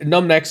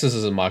 Num Nexus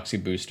is a Moxie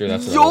booster.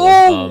 That's Yo,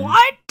 another one.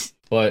 what?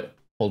 But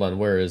hold on,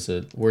 where is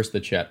it? Where's the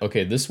chat?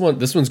 Okay, this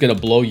one's gonna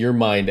blow your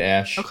mind,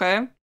 Ash.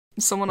 Okay.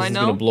 Someone This I is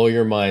know. gonna blow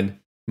your mind.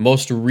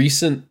 Most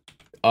recent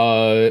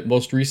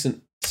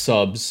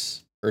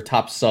subs or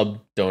top sub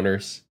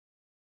donors.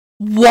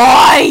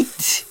 What?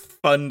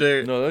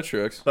 Thunder. No, that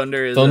tracks.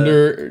 Thunder is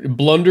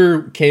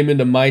Blunder came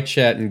into my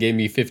chat and gave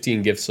me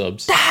 15 gift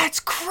subs. That's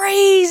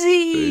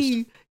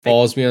crazy.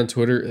 Follows me on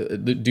Twitter,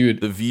 dude.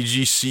 The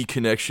VGC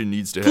connection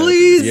needs to happen.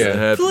 Please, Yeah. It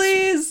happens,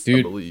 please. I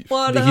Dude, believe.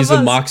 One he's of a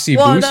us. Moxie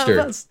One of booster.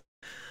 us.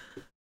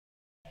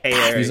 Hey,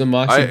 Eric. He's a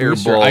Moxie I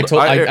booster. airballed.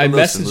 I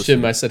Listen, messaged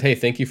him. I said, "Hey,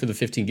 thank you for the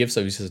 15 gift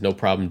subs." He says, "No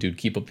problem, dude.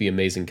 Keep up the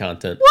amazing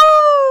content."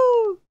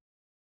 Woo!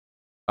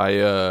 I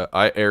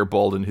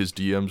airballed in his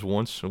DMs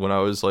once when I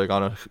was like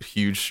on a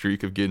huge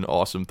streak of getting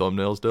awesome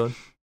thumbnails done.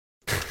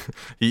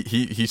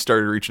 he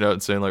started reaching out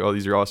and saying like, "Oh,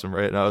 these are awesome,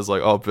 right?" And I was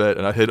like, "Oh, bet."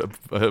 And I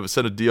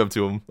sent a DM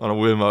to him on a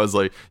whim. I was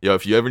like, "Yo,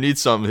 if you ever need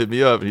something, hit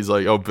me up." And he's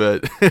like, "Oh,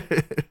 bet."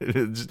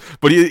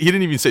 But he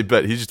didn't even say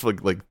bet. He just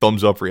like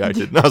thumbs up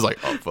reacted. And I was like,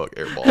 "Oh, fuck,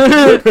 airball."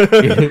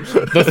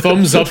 The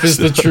thumbs up is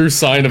the true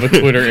sign of a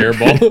Twitter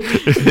airball.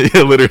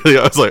 Yeah, literally,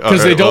 I was like,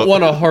 Because they don't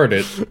want to heart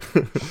it,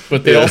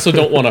 but they also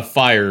don't want to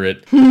fire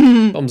it.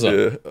 Thumbs up.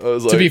 Yeah, I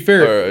was like, To be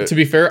fair,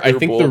 "Alright, I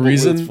think airball, the but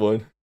reason it's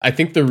fine." I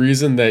think the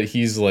reason that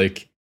he's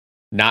like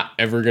not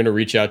ever going to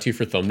reach out to you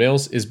for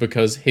thumbnails is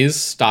because his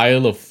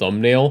style of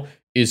thumbnail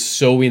is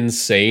so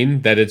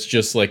insane that it's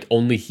just like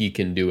only he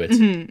can do it.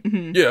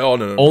 Yeah, oh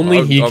no.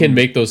 Only he can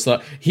make those.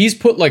 He's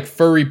put like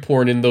furry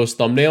porn in those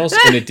thumbnails,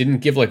 and it didn't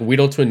give like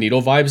Weedle to a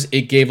Needle vibes.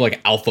 It gave like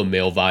alpha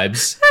male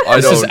vibes.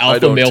 This is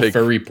alpha male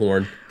furry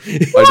porn. I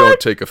don't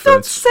take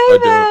offense. Say I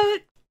don't. that.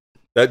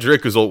 That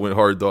Dracozolt went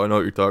hard though. I know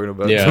what you're talking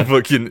about. Yeah.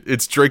 Fucking,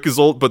 it's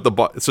Dracozolt,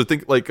 but so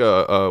think like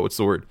what's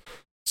the word?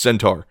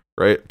 Centaur,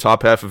 right?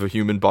 Top half of a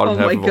human, bottom Oh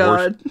half my of a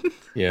horse. god.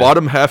 Yeah.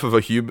 Bottom half of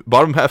a human,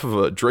 bottom half of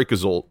a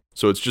Dracozolt.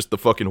 So it's just the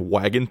fucking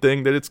wagon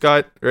thing that it's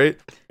got, right?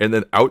 And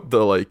then out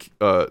the like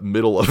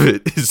middle of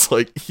it is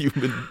like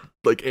human,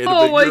 like anime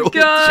Oh my girl.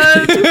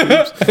 god.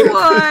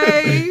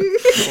 Why?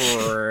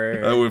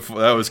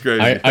 That was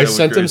crazy. I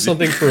sent him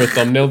something for a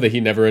thumbnail that he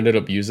never ended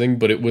up using,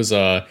 but it was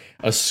a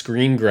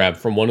screen grab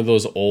from one of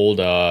those old.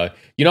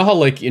 You know how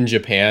like in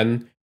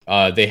Japan,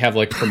 they have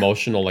like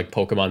promotional like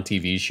Pokemon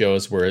TV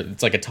shows where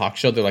it's like a talk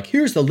show. They're like,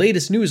 "Here's the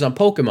latest news on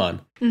Pokemon."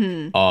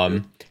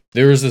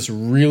 There was this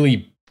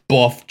really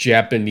buff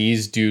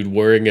Japanese dude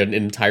wearing an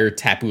entire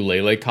Tapu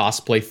Lele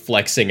cosplay,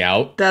 flexing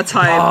out. That's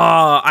hype.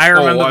 Oh, I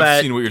remember that.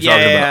 I've seen what you're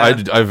talking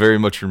about. I very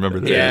much remember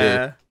that.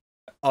 Yeah.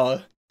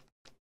 Oh,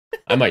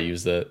 I might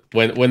use that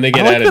when they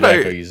get I like added that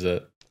back. I- I'll use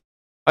that.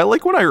 I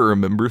like when I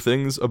remember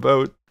things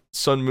about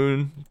Sun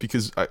Moon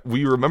because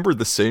we remember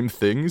the same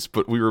things,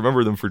 but we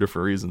remember them for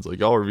different reasons. Like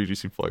y'all are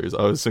VGC players,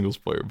 I was a singles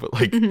player, but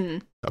like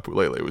Tapu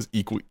Lele was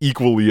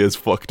equally as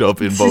fucked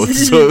up in both.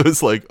 So it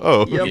was like,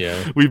 oh, Yep.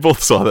 Yeah. we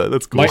both saw that.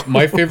 That's cool.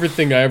 My favorite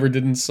thing I ever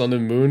did in Sun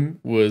and Moon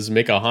was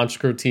make a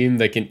Honchkrow team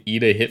that can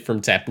eat a hit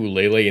from Tapu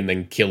Lele and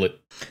then kill it.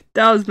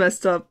 That was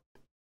messed up.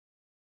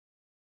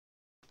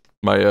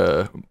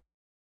 I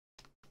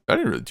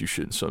didn't really do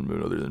shit in Sun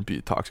Moon other than be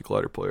a Toxic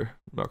Glider player.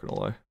 I'm not gonna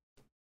lie.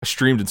 I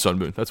streamed in Sun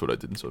Moon. That's what I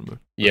did in Sun Moon.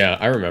 Yeah,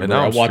 I remember. And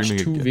now I I'm watched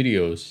streaming 2 again.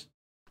 videos.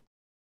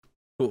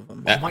 two of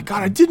them. Oh my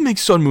god, I did make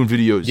Sun Moon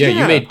videos. Yeah,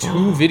 you made 2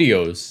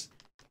 videos.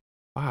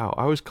 Wow,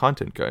 I was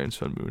content guy in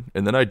Sun Moon,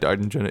 and then I died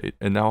in Gen 8,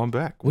 and now I'm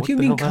back. What do you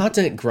the mean hell happened?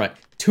 content grind?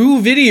 2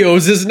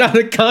 videos is not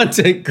a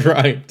content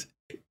grind.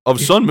 Of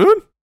Sun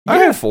Moon? I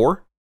Yeah. had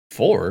 4.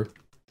 4?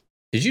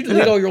 Did you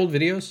delete Yeah. all your old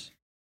videos?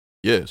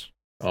 Yes.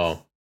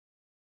 Oh.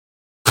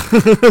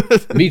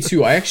 Me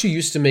too. I actually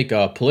used to make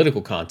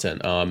political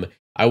content.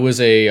 I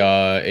was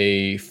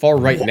a far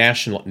right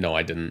national. No,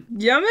 I didn't.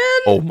 Yeah,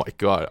 man. Oh my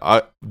god,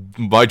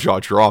 my jaw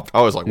dropped.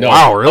 I was like, No,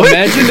 wow, really?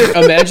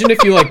 Imagine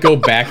if you like go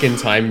back in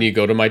time and you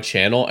go to my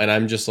channel and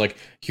I'm just like,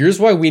 here's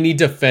why we need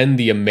to defend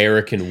the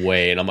American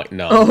way, and I'm like,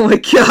 no. Oh my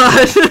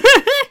god.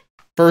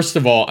 First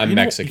of all, I'm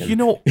Mexican.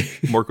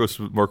 Marcos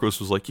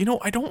was like,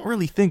 I don't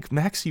really think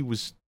Maxi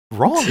was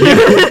wrong.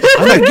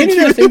 I'm beginning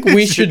to think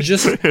we should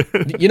just,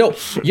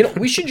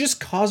 we should just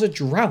cause a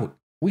drought.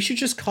 We should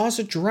just cause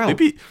a drought.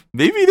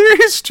 Maybe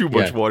there is too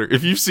much water.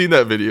 If you've seen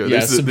that video,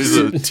 there's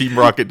a Team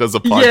Rocket does a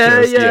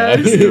podcast.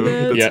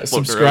 Yeah.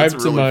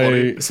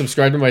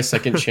 Subscribe to my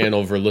second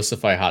channel,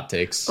 Verlicify Hot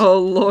Takes. Oh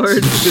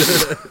lord.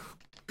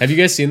 Have you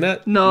guys seen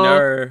that?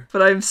 No,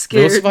 but I'm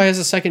scared. Verlicify has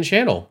a second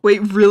channel.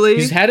 Wait, really?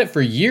 He's had it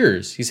for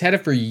years. It's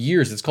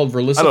called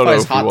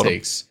Verlicify's Hot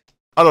Takes.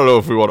 I don't know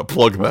if we want to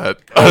plug that.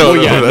 I don't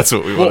know if that's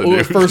what we want to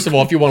do. First of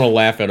all, if you want to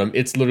laugh at him,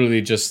 it's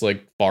literally just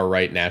like far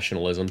right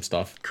nationalism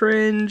stuff.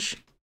 Cringe.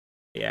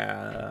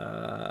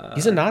 Yeah.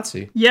 He's a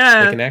Nazi.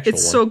 Yeah, like an actual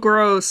it's one. so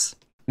gross.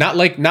 Not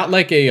like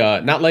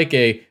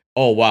a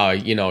oh wow,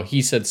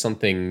 he said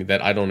something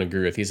that I don't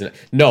agree with. He's a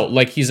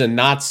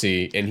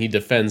Nazi and he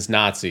defends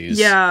Nazis.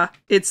 Yeah,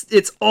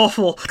 it's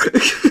awful.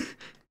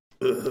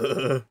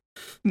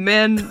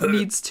 Man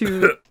needs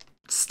to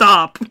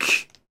stop.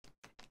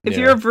 If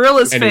you're a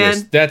Varillas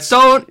fan,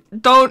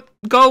 don't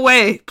go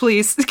away,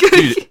 please.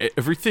 Dude,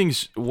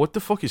 everything's... What the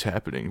fuck is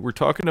happening? We're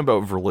talking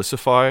about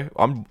Verlicify.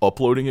 I'm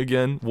uploading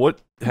again. What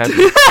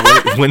happened?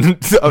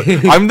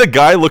 I'm the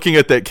guy looking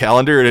at that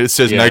calendar and it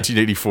says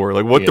 1984.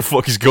 Like, what the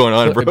fuck is going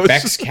on, bro?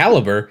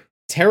 Excalibur?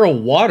 Terra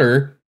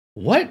Water?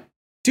 What?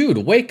 Dude,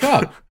 wake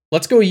up.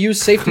 Let's go use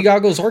Safety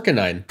Goggles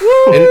Arcanine.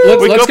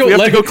 Let's go.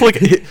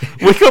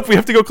 Wake up! We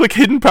have to go click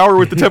Hidden Power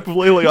with the Tapu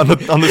Lele on the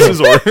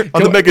Scizor,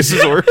 on the Mega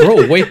Scizor.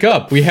 Bro, wake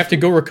up! We have to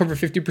go recover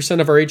 50%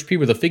 of our HP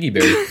with a Figgy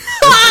Berry.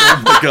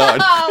 Oh my god!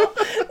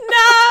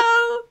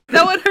 No,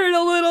 that would hurt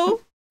a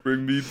little.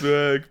 Bring me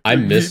back. I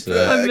miss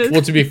that.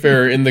 Well, to be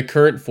fair, in the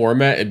current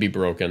format, it'd be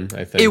broken.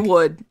 I think it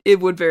would. It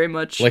would very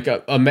much. Like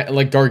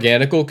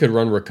Garganical could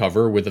run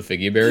Recover with a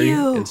Figgy Berry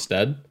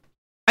instead.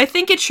 I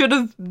think it should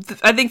have.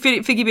 I think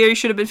Figgy Berry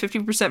should have been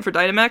 50% for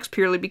Dynamax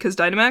purely because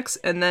Dynamax,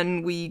 and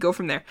then we go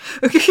from there.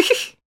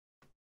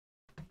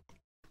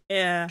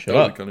 Yeah, shut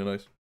up. Kind of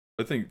nice.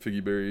 I think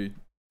Figgy Berry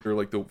or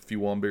like the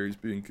Fuwan berries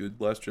being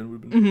good last gen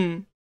would have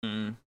been.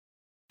 Mm-hmm.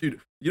 Dude,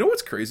 you know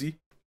what's crazy?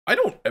 I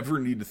don't ever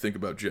need to think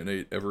about Gen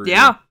 8 ever.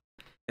 Yeah. Again.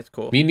 It's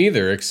cool. Me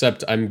neither,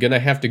 except I'm gonna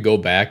have to go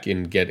back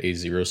and get a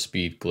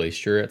 0-speed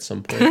Glacier at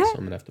some point, so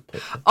I'm gonna have to play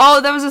that.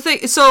 Oh, that was the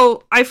thing.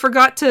 So, I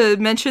forgot to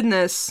mention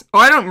this. Oh,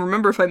 I don't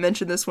remember if I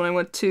mentioned this when I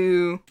went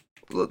to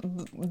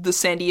the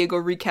San Diego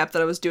recap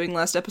that I was doing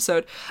last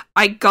episode.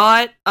 I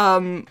got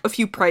a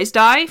few prize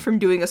die from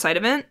doing a side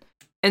event,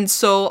 and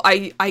so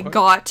I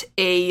got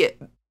a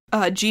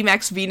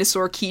Gmax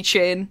Venusaur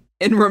keychain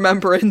in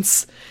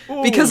remembrance.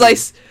 Ooh. Because I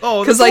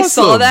awesome.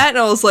 saw that and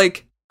I was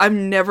like,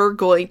 I'm never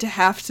going to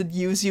have to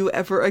use you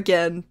ever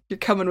again. You're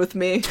coming with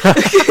me.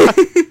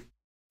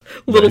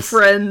 Little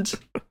friend.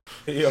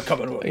 You're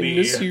coming with me. I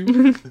miss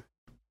you.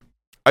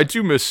 I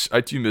do miss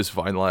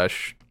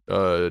Vinelash,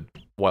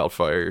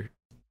 Wildfire,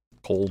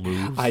 Coal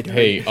move.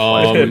 Hey,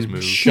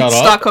 shut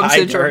up. Stockholm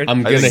Syndrome.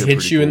 I'm gonna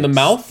hit you in the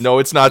mouth. No,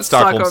 it's not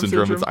Stockholm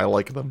Syndrome. I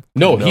like them.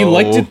 No, he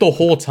liked it the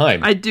whole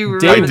time. I do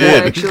remember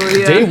that,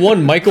 actually. Yeah. Day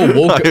one, Michael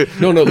woke up.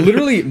 No,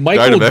 literally,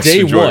 Michael, Dynamax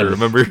day one.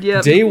 Remember?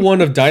 Yep. Day one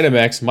of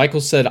Dynamax,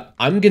 Michael said,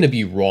 I'm gonna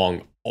be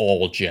wrong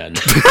all gen.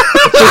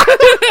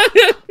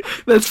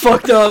 That's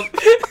fucked up.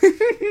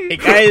 Hey,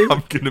 guys.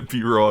 I'm gonna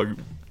be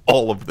wrong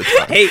all of the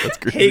time. Hey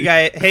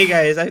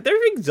guys, I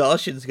think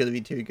exhaustion's gonna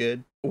be too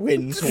good.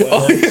 Wins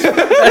well.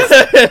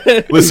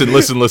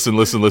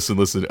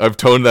 Listen. I've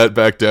toned that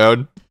back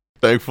down.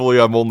 Thankfully,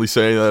 I'm only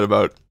saying that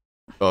about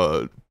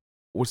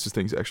what's this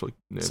thing's actually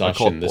name? I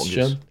call it this Bungus.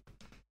 gen?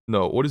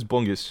 No, what is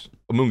Bungus?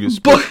 Amoongus.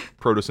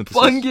 Photosynthesis.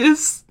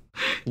 Bungus.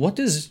 What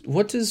is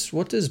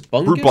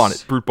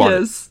Bungus? Brute Bonnet.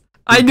 Yes.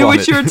 I knew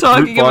what you were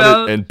talking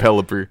about. And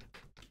Pelipper.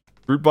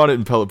 Brute Bonnet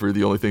and Pelipper are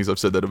the only things I've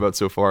said that about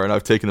so far, and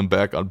I've taken them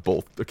back on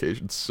both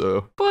occasions,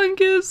 so...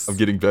 Bungus! I'm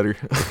getting better.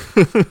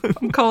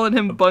 I'm calling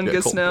him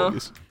Bungus now.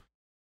 Bungus.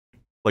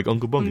 Like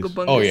Uncle Bungus.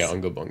 Oh yeah,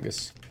 Uncle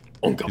Bungus.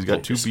 He's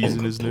got two B's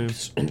in his name.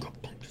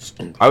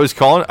 I was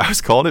calling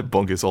it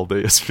Bungus all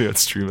day yesterday on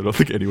stream. I don't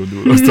think anyone knew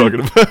what I was talking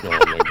about. Oh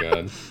my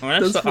god.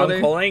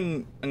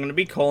 I'm gonna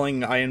be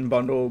calling Iron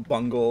Bundle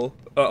Bungle,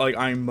 like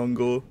Iron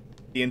Bungle,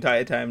 the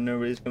entire time.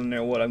 Nobody's gonna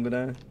know what I'm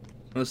gonna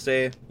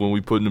say. When we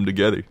putting them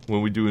together,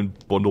 when we doing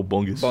Bundle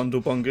Bungus. Bundle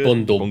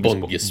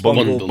Bungus.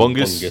 Bungle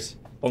Bungus.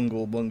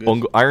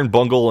 Bungle. Iron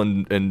Bungle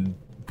and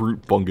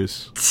Brute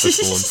Bungus.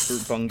 That's the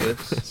one. Brute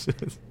Bungus.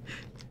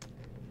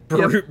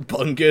 Yep. Brute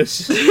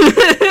Bungus.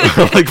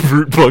 I like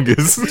Brute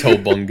Bungus. Toe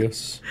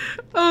Bungus.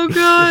 Oh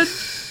god.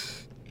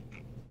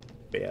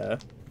 Yeah.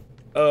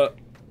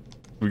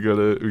 We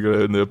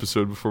gotta end the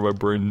episode before my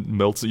brain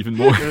melts even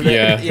more.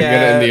 Yeah, we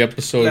gotta end the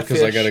episode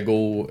because I gotta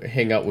go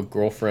hang out with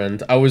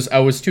girlfriend. I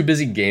was too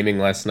busy gaming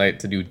last night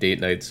to do date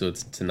night, so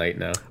it's tonight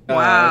now.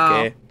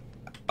 Wow. Okay.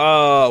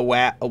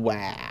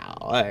 wow.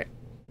 Alright.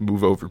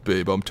 Move over,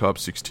 babe. I'm top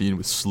 16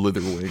 with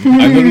Slither Wing.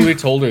 I literally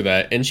told her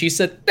that, and she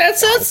said,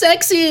 "That's so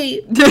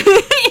sexy."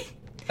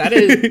 That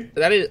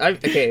is.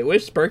 Okay,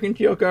 we've spoken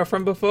to your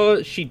girlfriend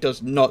before. She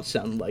does not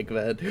sound like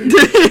that.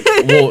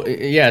 Well,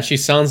 yeah, she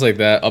sounds like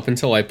that up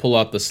until I pull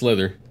out the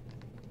slither.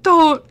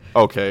 Don't.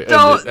 Okay, end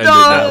Don't- it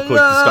now. don't- Click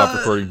the stop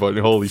recording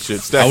button. Holy shit.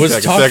 Stack I was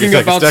attack, talking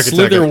stack about attack, stack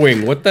Slither attack.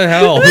 Wing. What the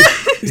hell?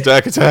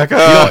 Stack attack. You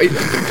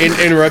know,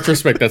 in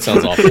retrospect, that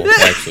sounds awful.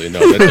 Actually, no,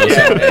 that does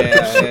sound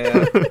bad.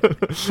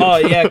 Yeah. Oh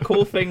yeah,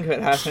 cool thing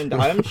that happened.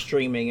 I'm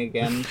streaming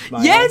again.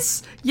 Smile.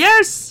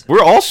 Yes.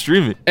 We're all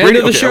streaming. End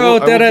of the Okay, show. I will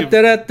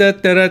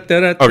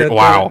give- Okay,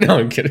 wow. No,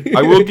 I'm kidding.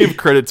 I will give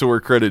credit to where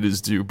credit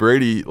is due.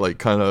 Brady, like,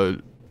 kind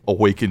of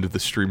awakened the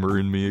streamer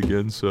in me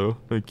again, so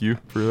thank you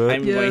for that.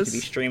 I'm going to be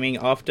Yes. streaming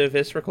after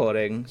this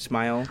recording.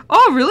 Smile.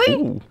 Oh, really?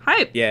 Ooh.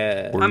 Hype.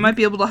 Yeah. I might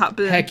be able to hop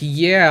in. Heck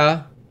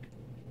yeah.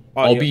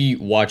 Oh, I'll yeah. be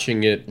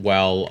watching it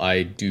while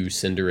I do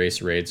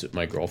Cinderace raids with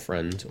my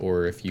girlfriend,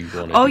 or if you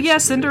want to. Oh yeah,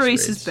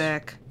 Cinderace is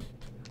back.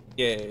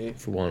 Yeah.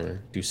 If we want to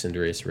do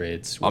Cinderace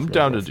raids, with I'm my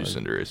down to do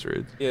girlfriend. Cinderace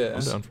raids. Yeah.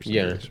 I'm down for Cinderace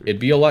Yeah, raids. it'd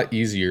be a lot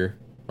easier.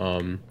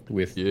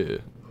 With Yeah.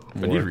 I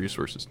more. need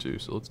resources too,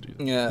 so let's do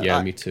that. Yeah.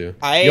 Yeah, me too.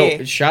 I-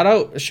 Yo, shout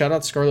out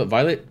Scarlet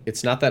Violet.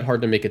 It's not that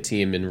hard to make a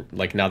team, and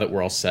like now that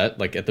we're all set.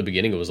 Like at the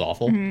beginning, it was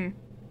awful.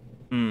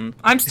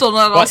 I'm still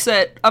not all What?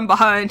 set. I'm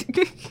behind.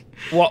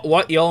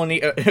 What y'all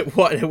need?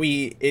 What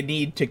we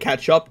need to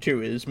catch up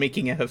to is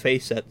making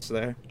FFA sets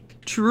there.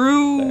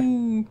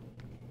 True.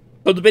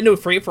 Oh, there's been no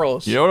free for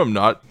alls. You know what I'm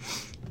not?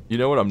 You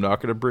know what I'm not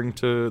gonna bring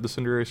to the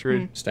Cinderace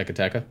raid? Stack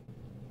Attacker.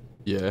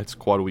 Yeah, it's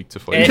quad week to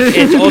fight.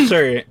 It's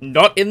also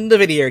not in the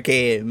video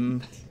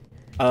game.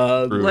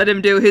 True. Let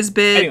him do his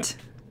bit.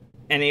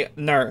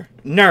 No.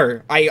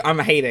 I'm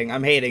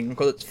hating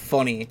because it's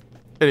funny.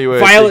 Anyway,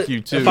 Violence, thank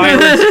you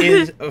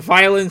too.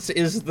 violence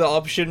is the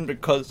option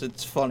because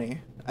it's funny,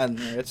 and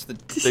it's the.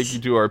 Thank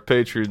you to our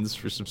patrons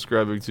for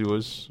subscribing to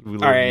us. We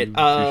love All right. you.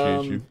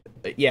 Appreciate you.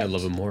 Yeah. I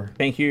love him more.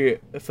 Thank you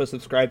for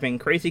subscribing,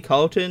 Crazy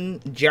Carlton,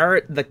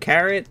 Jarrett the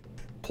Carrot,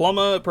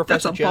 Plumber,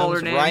 Professor a baller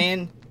Jones, name.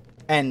 Ryan,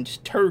 and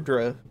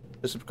Todra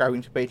for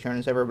subscribing to Patreon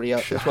as everybody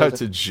else. Shout as well out as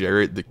to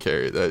Jarrett the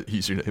Carrot. That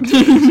he's your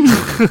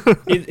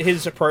name.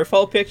 his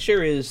profile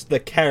picture is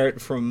the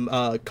carrot from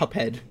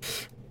Cuphead.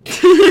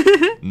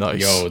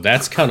 Nice. Yo,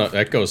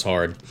 that goes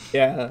hard.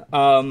 Yeah.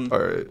 All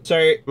right.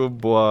 So.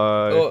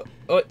 Goodbye.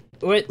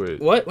 Wait.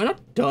 What? We're not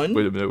done.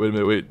 Wait a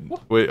minute.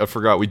 Wait. I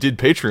forgot. We did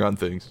Patreon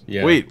things.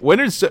 Yeah. Wait. When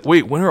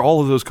are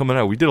all of those coming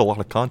out? We did a lot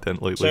of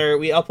content lately. So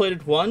we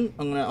uploaded one.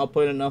 I'm gonna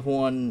upload another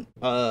one,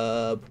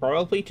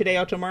 probably today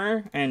or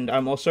tomorrow. And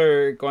I'm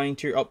also going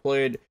to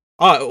upload.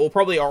 It will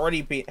probably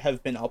already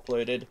have been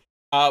uploaded.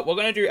 We're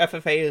gonna do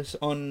FFAs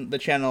on the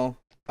channel,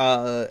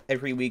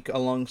 every week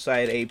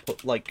alongside a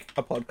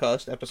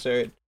podcast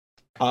episode.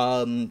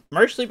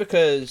 Mostly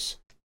because,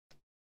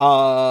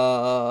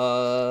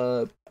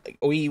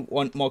 we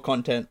want more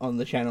content on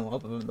the channel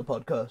other than the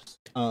podcast.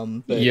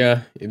 But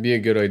Yeah, it'd be a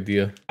good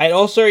idea. it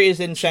also is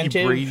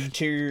incentive Brady.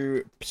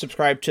 to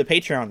subscribe to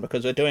Patreon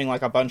because we're doing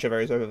like a bunch of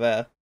those over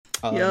there.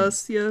 Yes.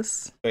 So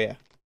yeah.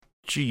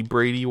 Gee,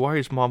 Brady, why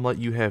does Mom let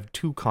you have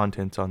 2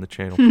 contents on the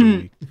channel per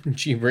week?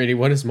 Gee, Brady,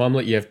 why does Mom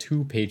let you have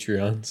 2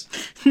 Patreons?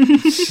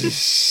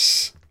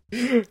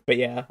 But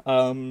yeah.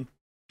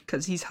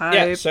 Because he's hype.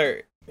 Yeah.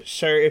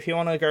 So if you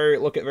want to go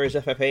look at those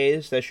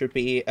FFAs, there should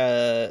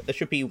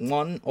be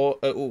one, or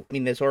I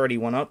mean, there's already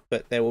one up,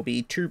 but there will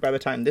be 2 by the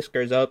time this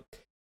goes up.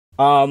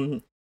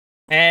 And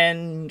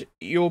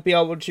you'll be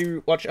able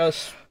to watch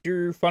us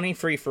do funny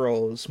free for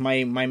alls.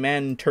 My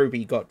man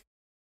Toby got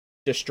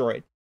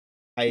destroyed.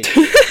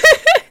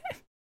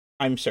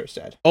 I'm so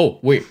sad. Oh,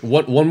 wait,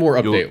 one more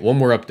You'll- update. One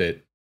more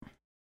update.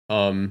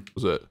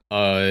 What's that?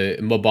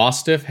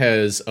 Mabostiff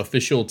has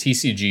official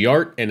TCG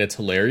art, and it's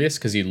hilarious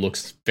because he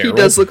looks He feral.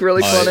 does look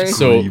really funny.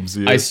 So Screams,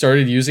 yeah. I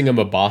started using a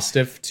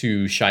Mabostiff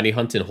to shiny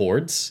hunt in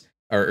hordes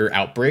or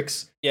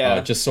outbreaks. Yeah.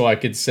 Just so I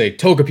could say,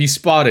 Togepi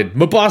spotted,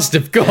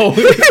 Mabostiff go.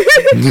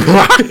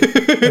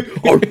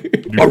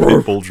 New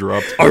people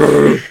dropped.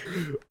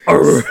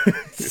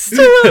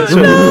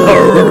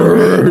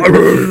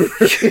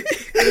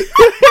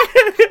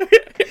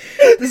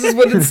 This is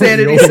what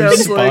insanity Togepi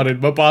sounds like.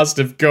 spotted,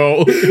 Mabostiff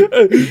go.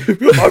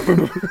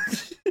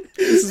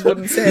 This is what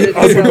insanity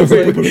sounds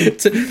like.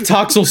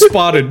 Toxel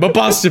spotted,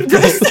 Mabostiff go.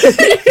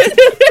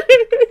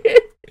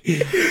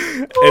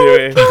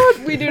 Anyway.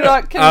 We do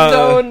not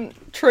condone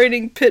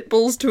training pit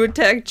bulls to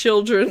attack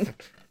children.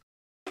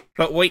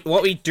 But wait,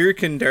 what we do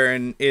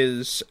condone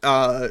is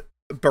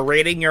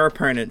berating your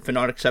opponent for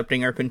not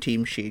accepting open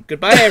team sheet.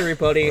 Goodbye,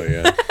 everybody. Oh,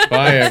 yeah.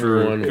 Bye,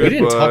 everyone. We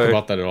didn't talk Goodbye.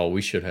 about that at all.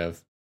 We should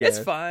have. It's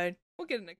Yeah. fine. We'll get an